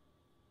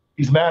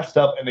 He's masked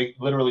up, and they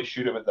literally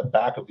shoot him at the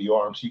back of the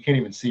arm, so you can't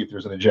even see if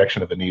there's an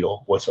injection of a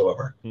needle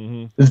whatsoever.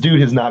 Mm-hmm. This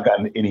dude has not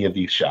gotten any of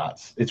these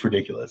shots. It's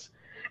ridiculous.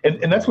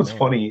 And that's what's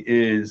funny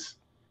is,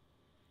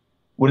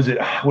 what is it?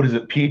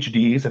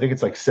 PhDs? I think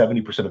it's like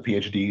 70% of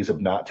PhDs have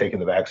not taken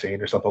the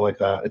vaccine or something like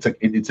that. It's like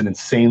it's an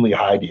insanely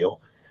high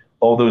deal.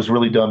 All those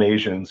really dumb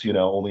Asians, you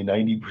know, only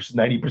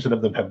 90%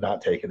 of them have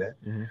not taken it.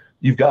 Mm-hmm.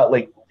 You've got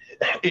like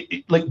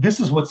this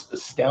is what's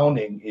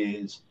astounding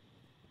is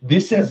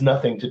this has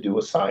nothing to do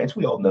with science.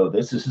 We all know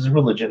this. This is a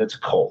religion. It's a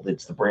cult.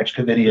 It's the Branch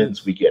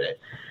Covidians. We get it.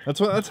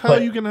 That's how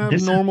you can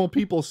have normal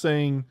people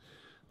saying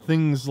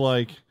things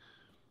like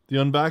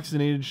the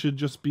unvaccinated should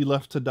just be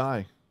left to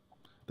die.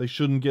 They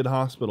shouldn't get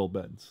hospital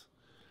beds.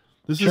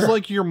 This is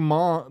like your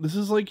mom. This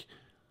is like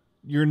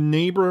your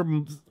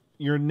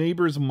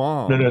neighbor's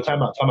mom. No,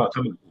 time out.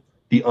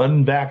 The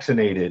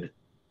unvaccinated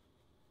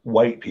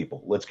white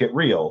people. Let's get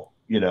real,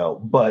 you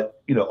know.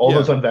 But you know, all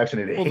those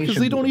unvaccinated Haitians,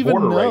 because they don't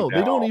even know.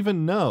 They don't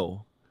even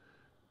know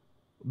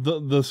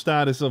the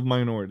status of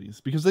minorities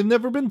because they've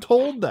never been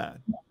told that.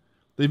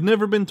 They've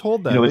never been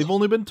told that. They've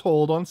only been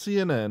told on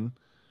CNN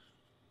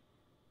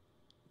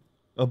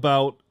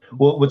about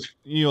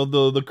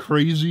the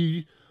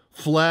crazy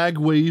flag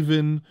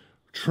waving,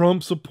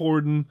 Trump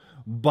supporting,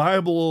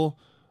 Bible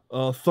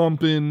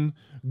thumping,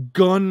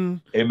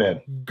 gun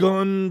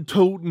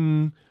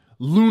toting,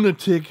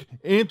 lunatic,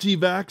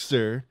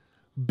 anti-vaxxer,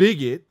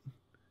 bigot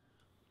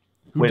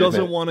who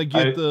doesn't want to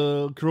get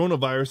the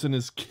coronavirus and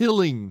is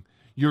killing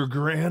your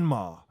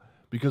grandma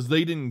because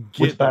they didn't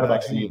get the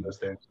vaccine.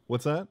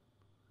 What's that?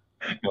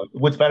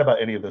 What's bad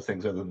about any of those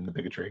things other than the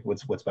bigotry?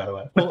 What's bad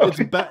about it? Well, it's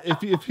bad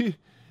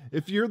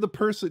if you're the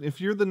person,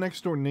 if you're the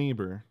next door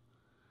neighbor,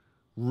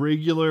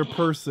 regular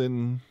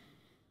person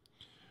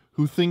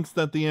who thinks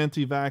that the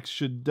anti-vax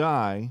should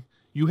die,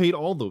 you hate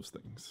all those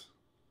things.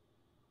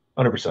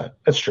 100%.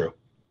 That's true.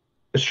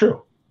 It's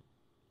true.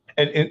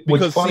 And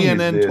because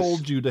CNN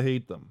told you to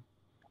hate them.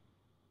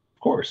 Of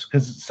course,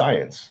 because it's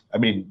science. I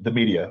mean, the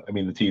media. I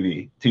mean, the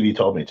TV. TV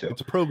told me to.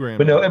 It's a program.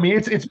 But no, I mean,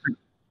 it's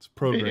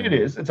programming. It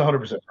is. It's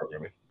 100%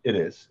 programming. It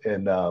is.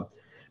 And no,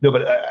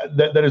 but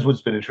that is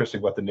what's been interesting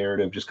about the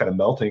narrative just kind of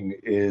melting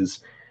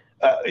is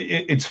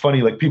it's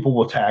funny. Like people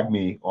will tag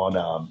me on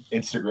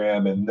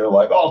Instagram and they're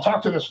like, "Oh,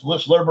 talk to this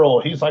liberal.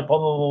 He's like blah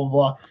blah blah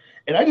blah."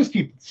 And I just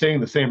keep saying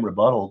the same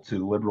rebuttal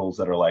to liberals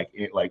that are like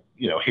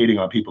you know, hating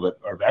on people that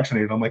are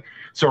vaccinated. I'm like,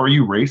 so are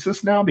you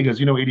racist now? Because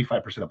you know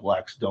 85% of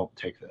blacks don't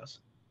take this.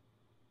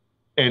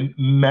 And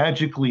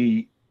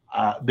magically,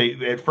 they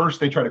at first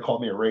they try to call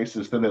me a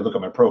racist. Then they look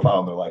at my profile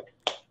and they're like,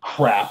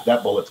 crap,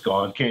 that bullet's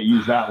gone. Can't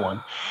use that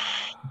one.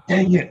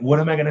 Dang it, what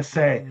am I going to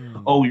say?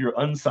 Oh, you're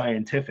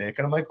unscientific.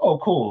 And I'm like, oh,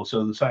 cool.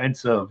 So the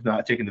science of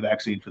not taking the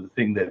vaccine for the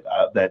thing that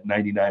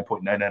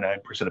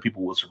 99.999% of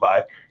people will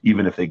survive,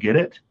 even if they get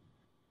it.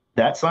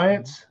 That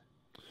science?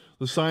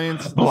 The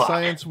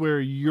science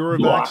where you're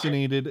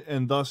vaccinated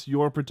and thus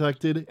you're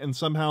protected, and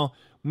somehow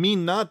me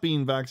not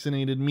being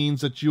vaccinated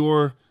means that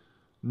you're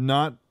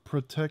not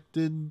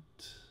protected.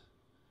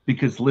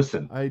 Because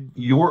listen,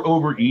 your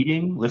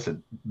overeating.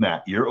 Listen,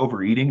 Matt, your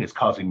overeating is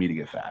causing me to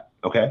get fat.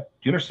 Okay, do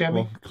you understand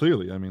me?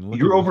 Clearly, I mean,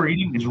 your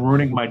overeating is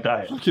ruining my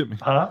diet. Look at me,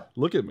 huh?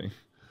 Look at me.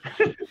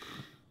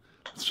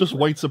 It's just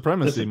white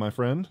supremacy, my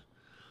friend.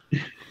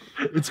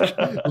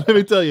 Let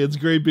me tell you, it's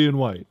great being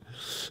white.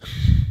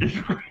 It's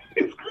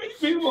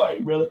great being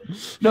white, brother.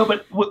 No,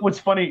 but what's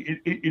funny,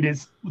 it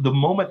is the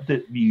moment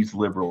that these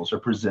liberals are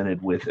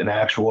presented with an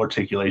actual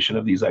articulation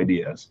of these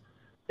ideas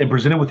and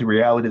presented with the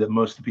reality that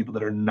most of the people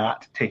that are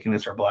not taking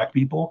this are black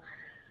people,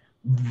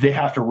 they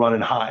have to run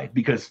and hide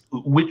because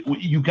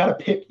you got to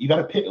pick. You got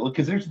to pick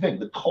because there's the thing: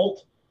 the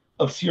cult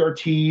of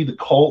CRT, the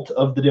cult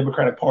of the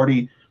Democratic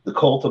Party, the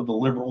cult of the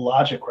liberal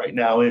logic right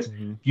now is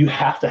you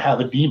have to have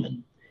a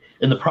demon.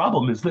 And the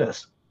problem is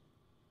this: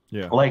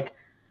 like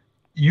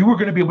you were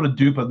going to be able to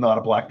dupe a lot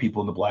of black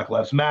people in the Black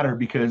Lives Matter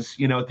because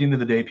at the end of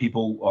the day,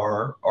 people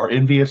are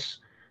envious.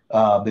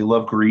 They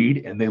love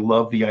greed and they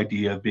love the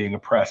idea of being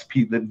oppressed.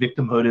 That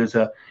victimhood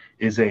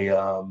is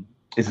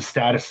a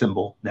status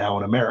symbol now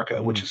in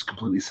America, which is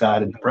completely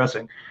sad and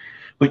depressing.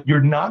 But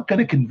you're not going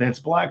to convince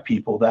black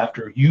people that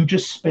after you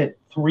just spent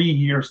 3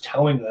 years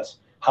telling us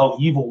how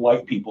evil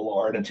white people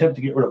are, an attempt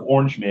to get rid of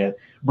Orange Man,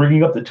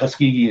 bringing up the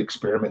Tuskegee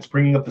experiments,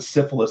 bringing up the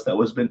syphilis that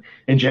was been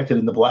injected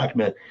in the black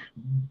men,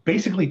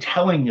 basically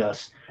telling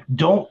us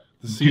the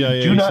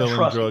CIA do not selling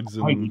trust drugs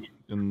in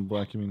the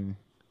black community.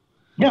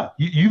 Yeah,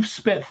 you've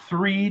spent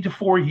 3 to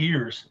 4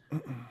 years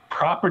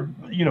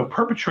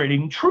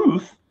perpetrating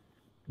truth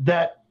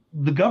that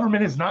the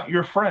government is not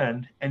your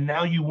friend, and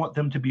now you want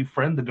them to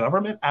befriend the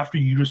government after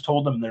you just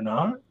told them they're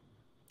not?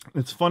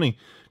 It's funny.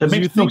 That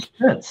makes no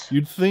sense.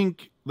 You'd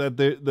think that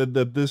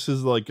that this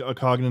is like a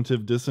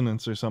cognitive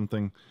dissonance or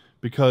something,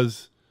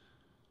 because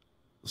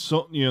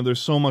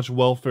there's so much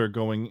welfare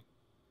going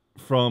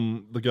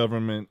from the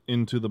government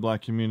into the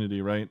black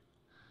community, right?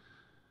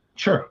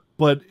 Sure.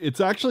 But it's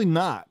actually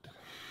not.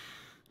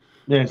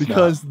 It's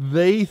because not.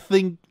 They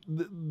think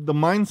the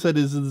mindset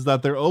is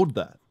that they're owed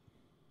that.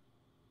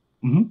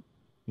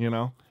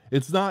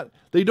 It's not.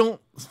 They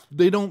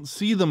don't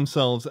see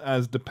themselves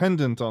as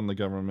dependent on the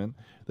government.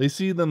 They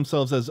see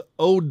themselves as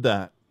owed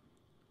that,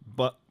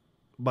 but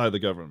by the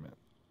government.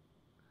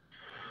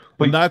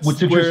 But and that's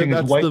what's interesting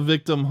that's the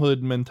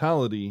victimhood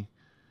mentality.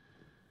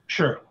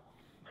 Sure,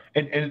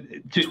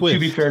 and to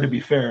be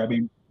fair, I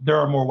mean there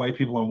are more white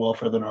people on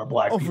welfare than are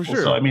black people. For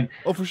sure. So I mean,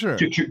 for sure.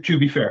 To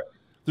be fair,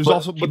 there's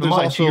also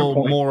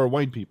more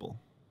white people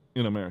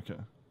in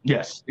America.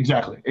 Yes,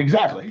 exactly.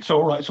 So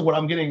what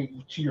I'm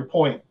getting to your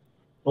point,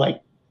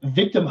 like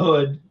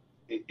victimhood,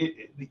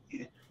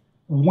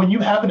 when you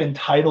have an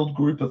entitled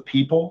group of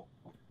people,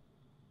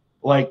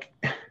 like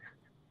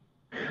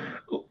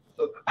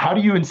how do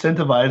you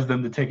incentivize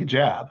them to take a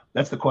jab?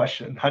 That's the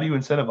question. How do you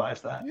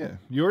incentivize that? Yeah,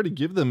 you already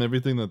give them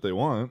everything that they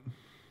want.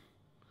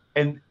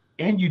 And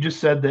you just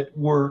said that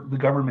the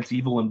government's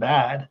evil and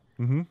bad.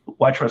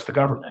 Why trust the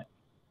government?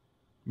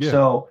 Yeah.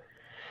 So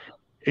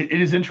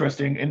it is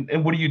interesting.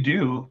 And what do you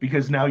do?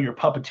 Because now your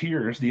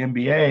puppeteers, the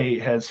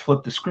NBA has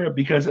flipped the script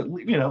because,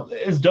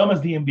 as dumb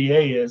as the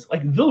NBA is,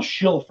 like they'll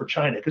shill for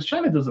China because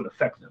China doesn't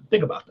affect them.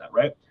 Think about that,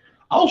 right?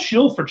 I'll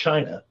shill for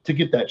China to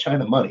get that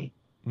China money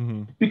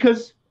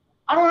because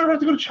I don't ever have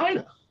to go to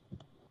China.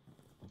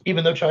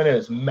 Even though China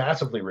is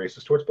massively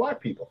racist towards black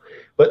people.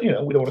 But, we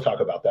don't want to talk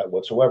about that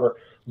whatsoever.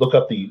 Look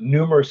up the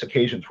numerous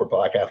occasions where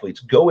black athletes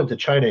go into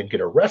China and get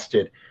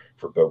arrested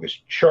for bogus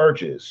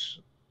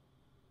charges.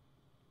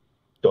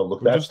 Don't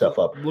look that stuff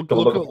up. Look up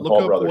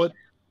what.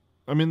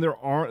 I mean, there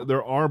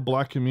are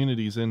black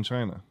communities in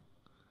China,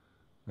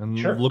 and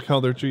look how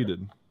they're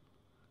treated.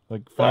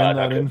 Like, find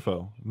that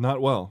info.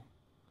 Not well.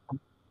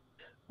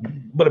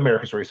 But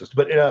America's racist.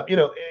 But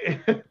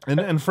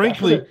and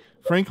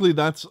frankly,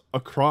 that's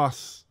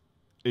across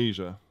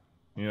Asia.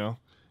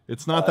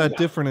 It's not that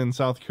different in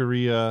South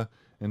Korea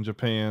and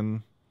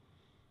Japan.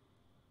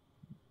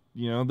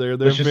 They're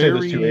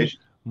very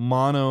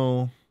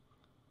mono.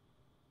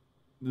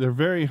 They're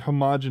very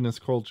homogenous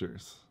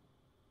cultures.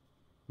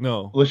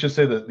 No. Let's just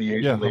say that the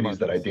Asian ladies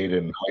that I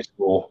dated in high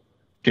school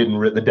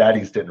the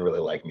daddies didn't really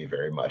like me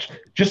very much.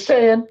 Just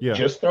saying. Yeah.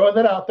 Just throwing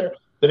that out there.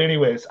 But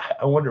anyways,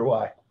 I wonder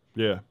why.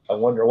 Yeah. I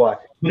wonder why.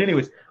 But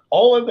anyways,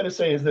 all I'm going to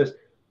say is this.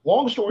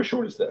 Long story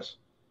short is this.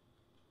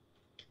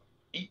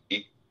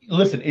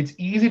 Listen, it's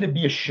easy to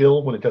be a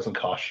shill when it doesn't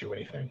cost you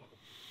anything.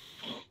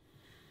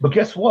 But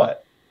guess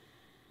what?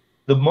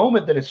 The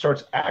moment that it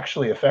starts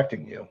actually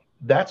affecting you,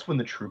 that's when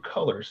the true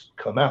colors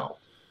come out.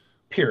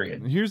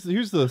 Period. Here's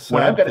the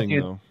sad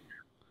thing,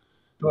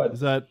 though. Is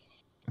that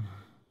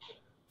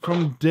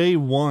from day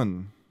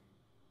one,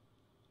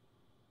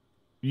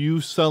 you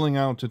selling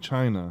out to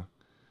China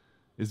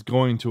is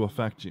going to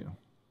affect you.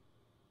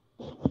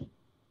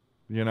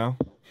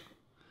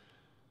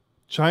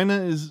 China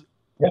is...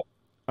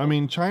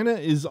 China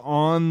is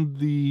on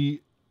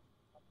the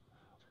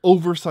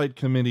oversight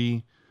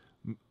committee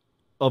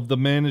of the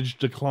managed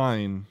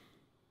decline.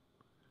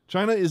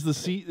 China is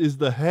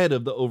the head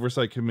of the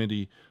oversight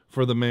committee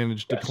for the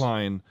managed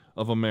decline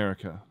of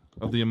America,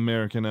 of the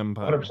American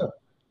empire.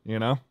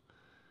 100%.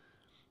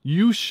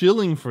 You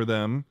shilling for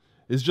them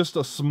is just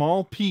a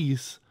small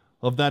piece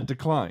of that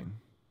decline.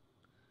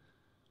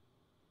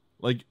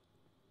 Like,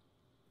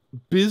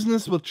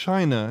 business with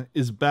China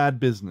is bad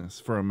business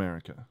for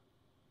America.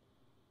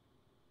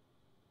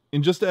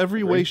 In just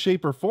every way,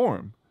 shape, or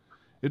form.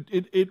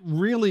 It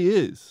really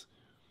is.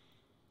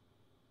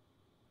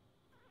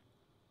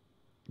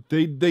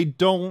 They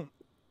don't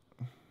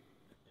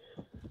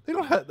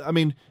have, I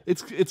mean,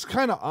 it's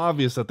kind of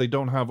obvious that they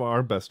don't have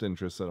our best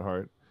interests at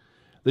heart.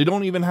 They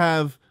don't even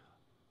have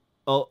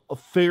a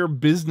fair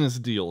business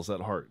deals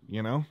at heart,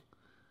 you know?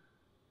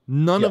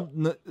 None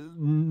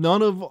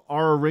of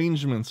our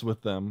arrangements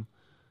with them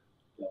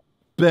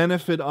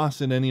benefit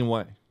us in any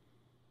way.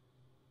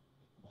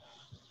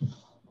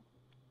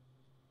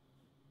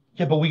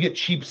 Yeah, but we get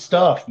cheap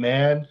stuff,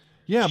 man.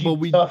 Yeah, cheap but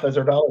we stuff as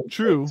our dollar.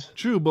 True,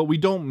 but we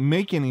don't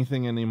make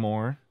anything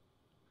anymore.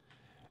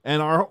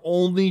 And our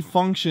only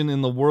function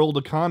in the world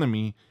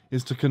economy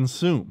is to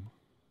consume.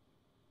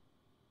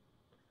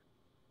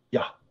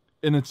 Yeah.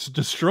 And it's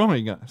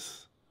destroying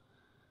us.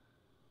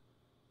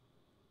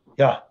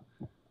 Yeah.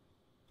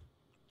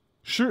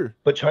 Sure.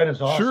 But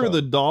China's also... Sure,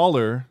 the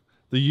dollar,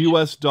 the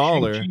US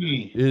dollar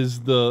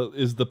is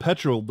the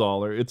petrol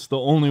dollar. It's the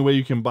only way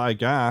you can buy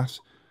gas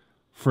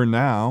for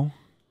now.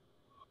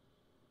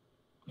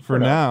 For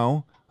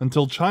now,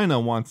 until China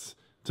wants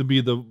to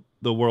be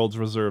the world's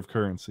reserve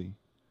currency.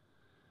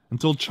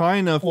 Until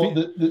China,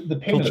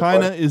 until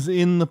China is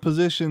in the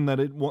position that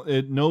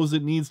it knows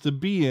it needs to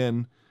be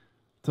in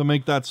to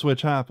make that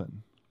switch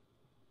happen.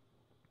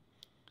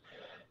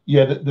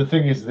 Yeah, the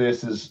thing is,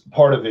 this is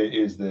part of it.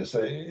 Is this?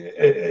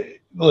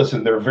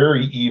 Listen, there are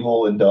very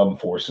evil and dumb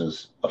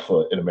forces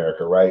afoot in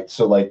America, right?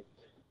 So, like,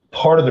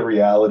 part of the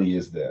reality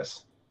is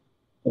this: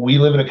 we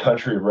live in a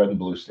country of red and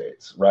blue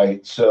states,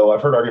 right? So,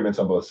 I've heard arguments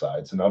on both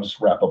sides, and I'll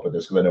just wrap up with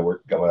this because I know we're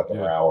going up on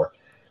our hour.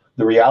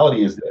 The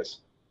reality is this: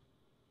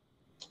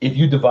 if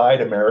you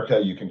divide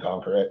America, you can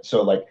conquer it.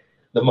 So, like,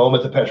 the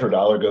moment the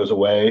petrodollar goes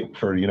away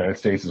for the United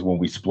States is when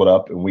we split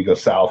up and we go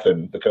south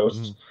and the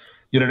coasts. Mm-hmm.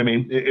 You know what I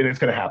mean? And it's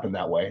going to happen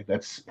that way.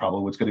 That's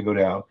probably what's going to go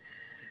down,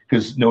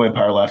 because no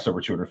empire lasts over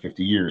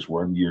 250 years.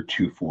 We're in year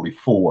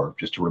 244,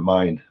 just to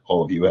remind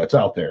all of you that's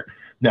out there.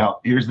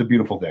 Now, here's the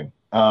beautiful thing.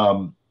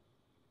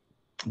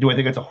 Do I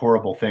think it's a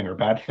horrible thing or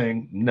bad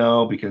thing?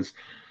 No, because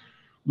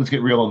let's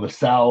get real in the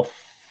South.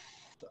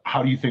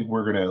 How do you think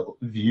we're going to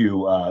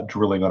view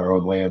drilling on our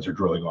own lands or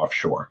drilling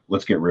offshore?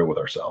 Let's get real with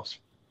ourselves.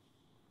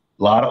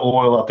 A lot of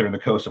oil out there in the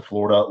coast of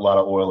Florida, a lot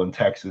of oil in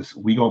Texas.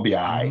 We gonna be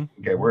all right.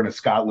 Okay, we're in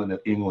Scotland and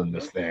England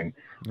this thing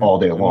all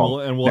day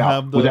long. And we'll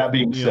now, have with that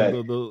being said,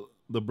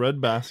 the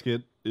bread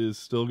basket is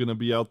still gonna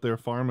be out there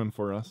farming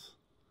for us.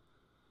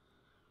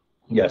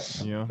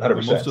 Yes,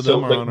 100%. Most of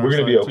them are on our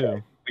side be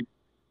okay.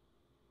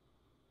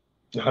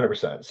 Too.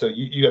 100%. So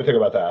you got to think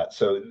about that.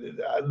 So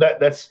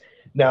that's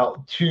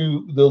now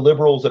to the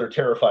liberals that are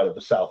terrified of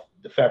the South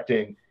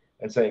defecting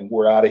and saying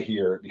we're out of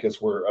here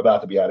because we're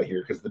about to be out of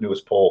here because the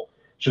newest poll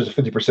shows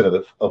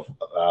 50%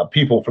 of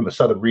people from the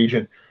southern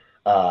region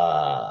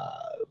are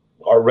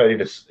ready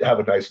to have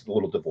a nice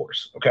little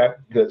divorce. Okay,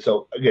 good.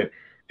 So again,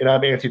 and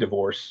I'm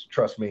anti-divorce.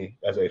 Trust me,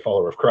 as a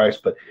follower of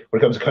Christ. But when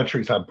it comes to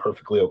countries, I'm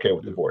perfectly okay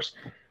with divorce.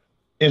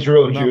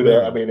 Israel and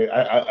Judah. I mean,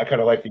 I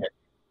kind of like the.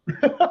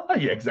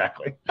 Yeah,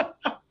 exactly.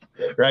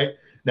 Right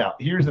now,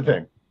 here's the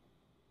thing.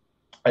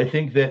 I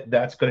think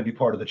that's going to be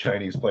part of the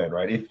Chinese plan,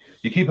 right? If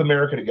you keep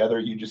America together,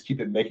 you just keep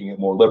making it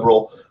more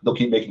liberal. They'll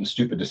keep making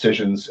stupid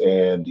decisions,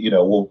 and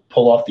we'll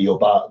pull off the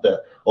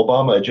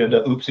Obama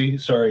agenda.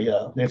 Oopsie, sorry,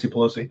 Nancy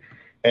Pelosi,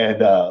 and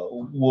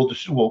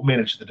we'll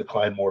manage to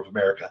decline more of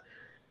America.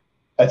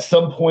 At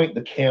some point,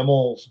 the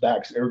camel's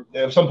backs.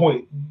 At some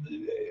point,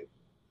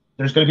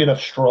 there's going to be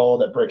enough straw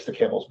that breaks the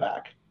camel's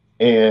back,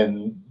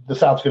 and the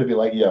South's going to be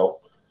like,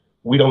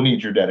 we don't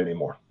need your debt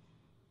anymore,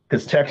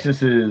 because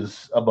Texas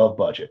is above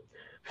budget.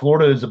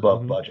 Florida is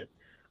above budget.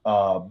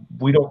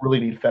 We don't really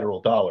need federal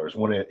dollars.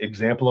 One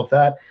example of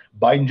that,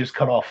 Biden just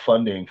cut off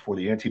funding for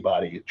the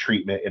antibody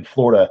treatment in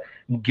Florida.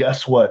 And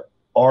guess what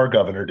our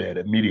governor did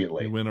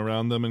immediately? He went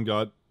around them and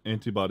got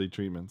antibody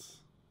treatments.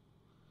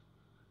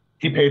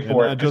 He paid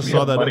for it. I just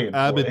saw that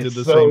Abbott did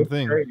the same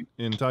thing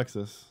in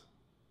Texas.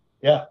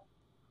 Yeah.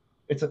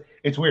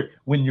 It's weird.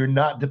 When you're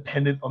not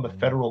dependent on the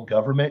federal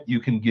government,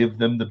 you can give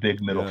them the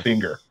big middle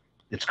finger.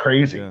 It's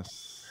crazy.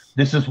 Yes.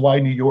 This is why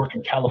New York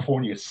and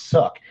California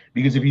suck,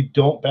 because if you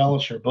don't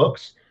balance your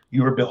books,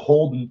 you are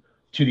beholden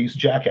to these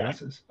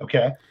jackasses.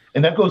 Okay,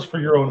 and that goes for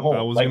your own home.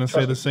 I was going to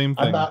say the same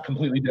thing. I'm not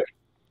completely different.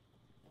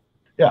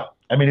 Yeah,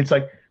 I mean, it's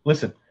like,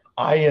 listen,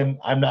 I'm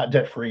not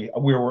debt free.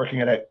 We're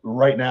working at it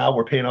right now.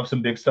 We're paying off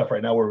some big stuff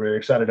right now. We're very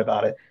excited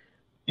about it.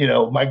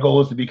 My goal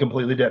is to be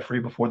completely debt free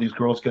before these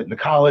girls get into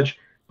college.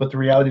 But the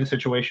reality of the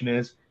situation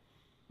is,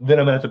 then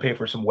I'm going to have to pay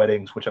for some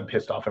weddings, which I'm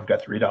pissed off. I've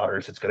got 3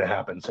 daughters. It's going to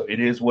happen. So it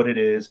is what it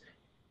is.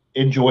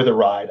 Enjoy the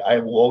ride. I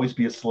will always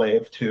be a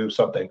slave to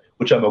something,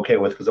 which I'm okay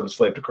with because I'm a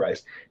slave to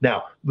Christ.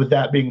 Now, with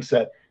that being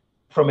said,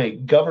 from a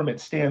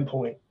government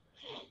standpoint,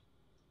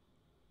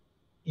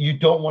 you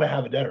don't want to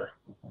have a debtor.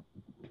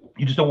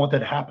 You just don't want that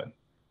to happen,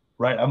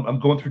 right? I'm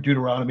going through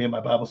Deuteronomy in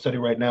my Bible study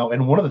right now.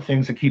 And one of the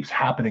things that keeps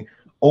happening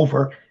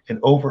over and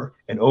over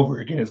and over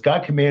again is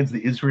God commands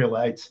the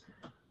Israelites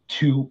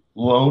to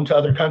loan to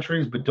other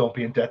countries, but don't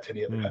be in debt to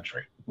any other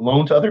country.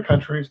 Loan to other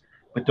countries,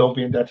 but don't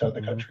be in debt to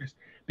other countries,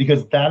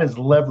 because that is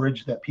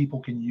leverage that people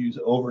can use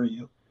over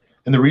you.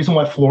 And the reason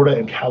why Florida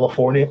and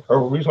California, or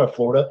the reason why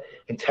Florida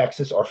and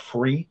Texas are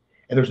free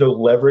and there's no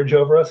leverage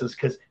over us, is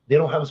because they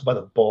don't have us by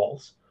the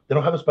balls. They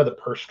don't have us by the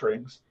purse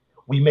strings.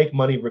 We make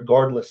money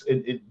regardless,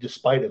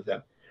 despite of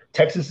them.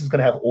 Texas is going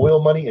to have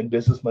oil money and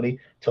business money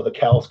till the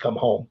cows come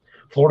home.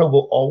 Florida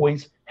will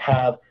always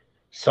have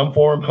some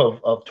form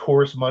of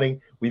tourist money.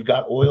 We've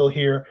got oil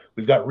here.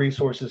 We've got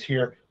resources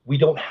here. We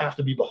don't have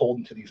to be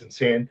beholden to these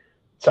insane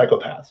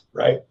psychopaths,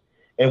 right?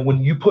 And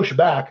when you push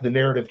back, the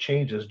narrative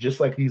changes, just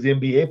like these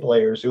NBA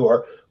players who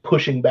are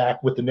pushing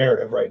back with the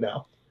narrative right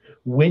now.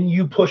 When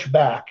you push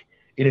back,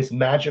 it is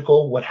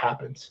magical what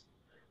happens.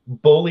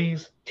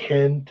 Bullies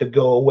tend to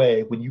go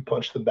away when you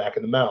punch them back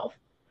in the mouth.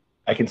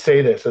 I can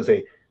say this as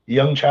a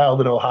young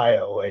child in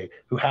Ohio,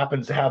 who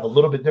happens to have a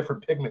little bit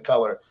different pigment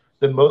color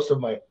than most of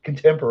my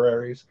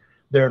contemporaries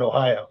there in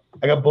Ohio.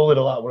 I got bullied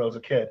a lot when I was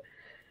a kid.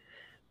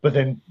 But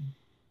then,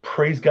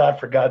 praise God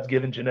for God's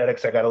given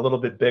genetics, I got a little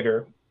bit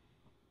bigger.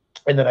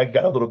 And then I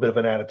got a little bit of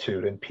an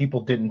attitude, and people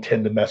didn't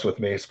tend to mess with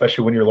me,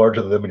 especially when you're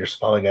larger than them and you're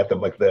smiling at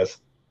them like this.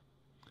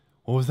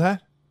 What was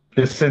that?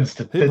 This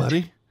instance. Hey,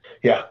 buddy.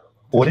 Yeah.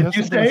 What did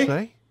you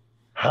say?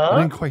 Huh?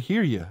 I didn't quite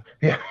hear you.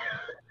 Yeah.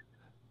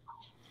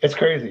 It's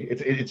crazy.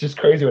 It's just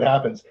crazy what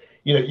happens.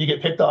 You know, you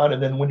get picked on,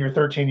 and then when you're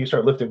 13, you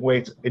start lifting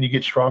weights, and you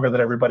get stronger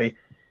than everybody.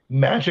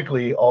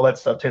 Magically, all that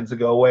stuff tends to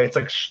go away. It's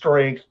like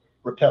strength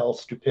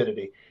repels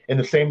stupidity. And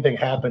the same thing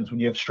happens when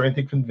you have strength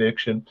of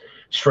conviction,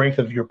 strength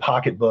of your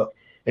pocketbook,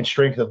 and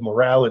strength of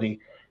morality.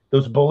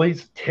 Those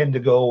bullies tend to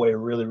go away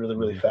really, really,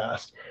 really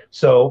fast.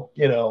 So,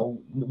 you know,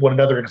 what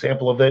another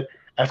example of it,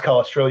 ask how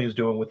Australia is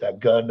doing with that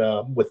gun,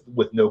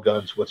 with no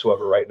guns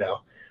whatsoever right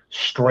now.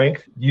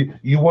 Strength,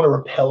 you want to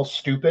repel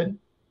stupid.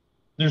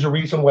 There's a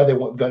reason why they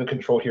want gun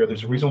control here.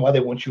 There's a reason why they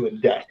want you in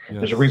debt. Yes.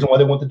 There's a reason why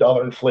they want the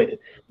dollar inflated.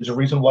 There's a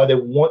reason why they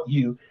want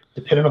you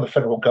dependent on the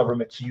federal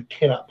government so you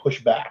cannot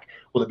push back.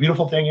 Well, the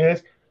beautiful thing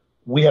is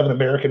we have an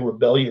American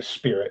rebellious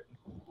spirit.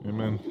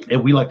 Amen.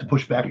 And we like to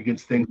push back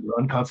against things that are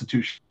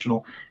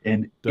unconstitutional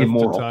and Death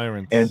immoral. To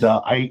tyrants. And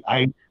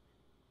I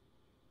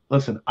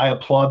listen, I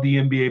applaud the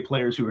NBA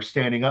players who are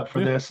standing up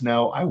for this.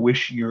 Now, I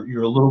wish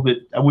you're a little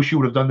bit. I wish you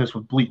would have done this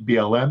with Bleep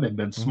BLM and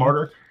been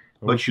smarter,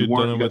 but you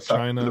weren't. You got stuck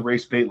in the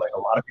race bait like a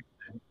lot of people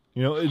did.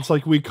 You know, it's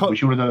like we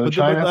wish you would have done it with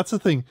China. But that's the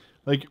thing.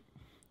 Like,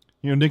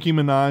 you know, Nicki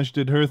Minaj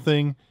did her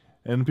thing,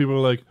 and people are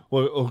like,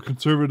 "Well,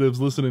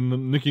 conservatives listening to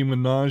Nicki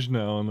Minaj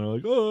now," and they're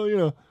like, "Oh, you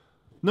know."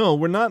 No,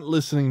 we're not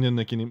listening to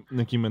Nicki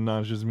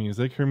Minaj's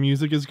music. Her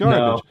music is garbage.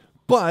 No.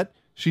 But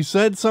she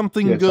said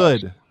something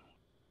good.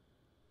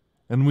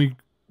 And we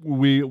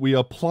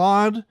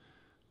applaud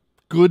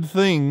good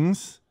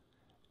things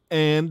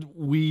and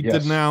we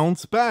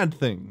denounce bad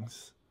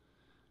things.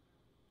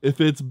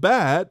 If it's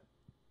bad,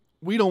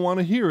 we don't want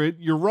to hear it.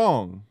 You're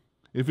wrong.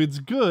 If it's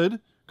good,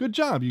 good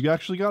job. You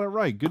actually got it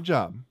right. Good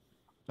job.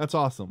 That's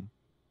awesome.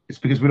 It's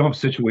because we don't have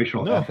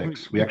situational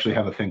ethics. We actually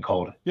have a thing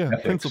called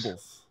ethics.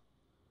 Principles.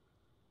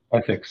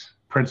 Ethics,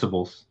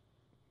 principles.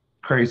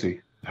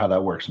 Crazy how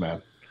that works,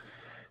 man.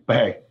 But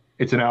hey,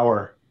 it's an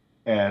hour,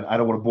 and I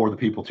don't want to bore the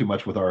people too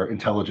much with our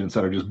intelligence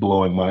that are just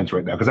blowing minds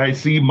right now, because I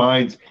see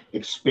minds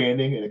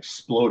expanding and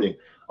exploding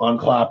on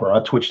Clapper,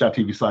 on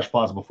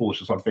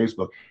twitch.tv/plausiblepoolishness, on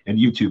Facebook and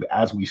YouTube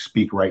as we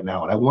speak right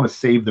now. And I want to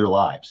save their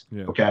lives.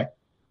 Yeah. Okay?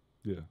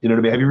 Yeah. You know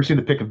what I mean? Have you ever seen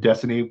The Pick of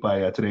Destiny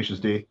by Tenacious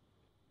D?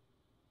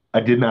 I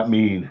did not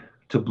mean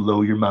to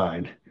blow your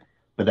mind,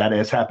 but that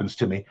as happens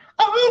to me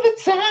all the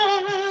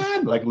time.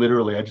 Like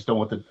literally, I just don't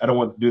want to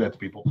do that to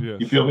people. Yes,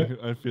 you feel me?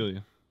 I feel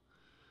you.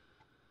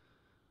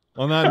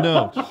 On that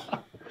note,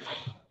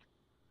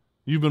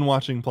 you've been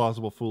watching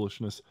Plausible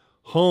Foolishness,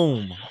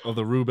 home of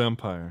the Rube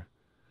Empire,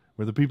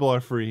 where the people are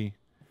free,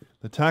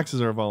 the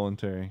taxes are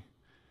voluntary,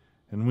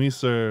 and we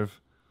serve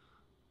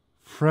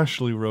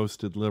freshly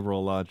roasted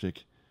liberal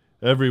logic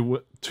every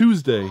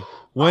Tuesday,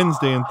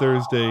 Wednesday, and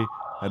Thursday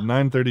at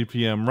 9:30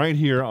 p.m. right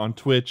here on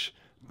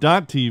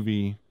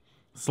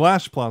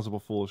twitch.tv/Plausible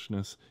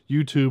Foolishness,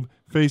 YouTube,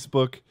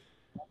 Facebook,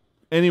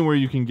 anywhere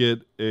you can get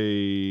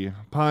a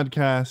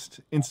podcast,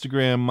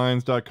 Instagram,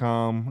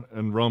 minds.com,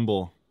 and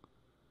Rumble.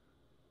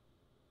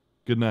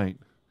 Good night.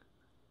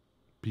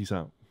 Peace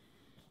out.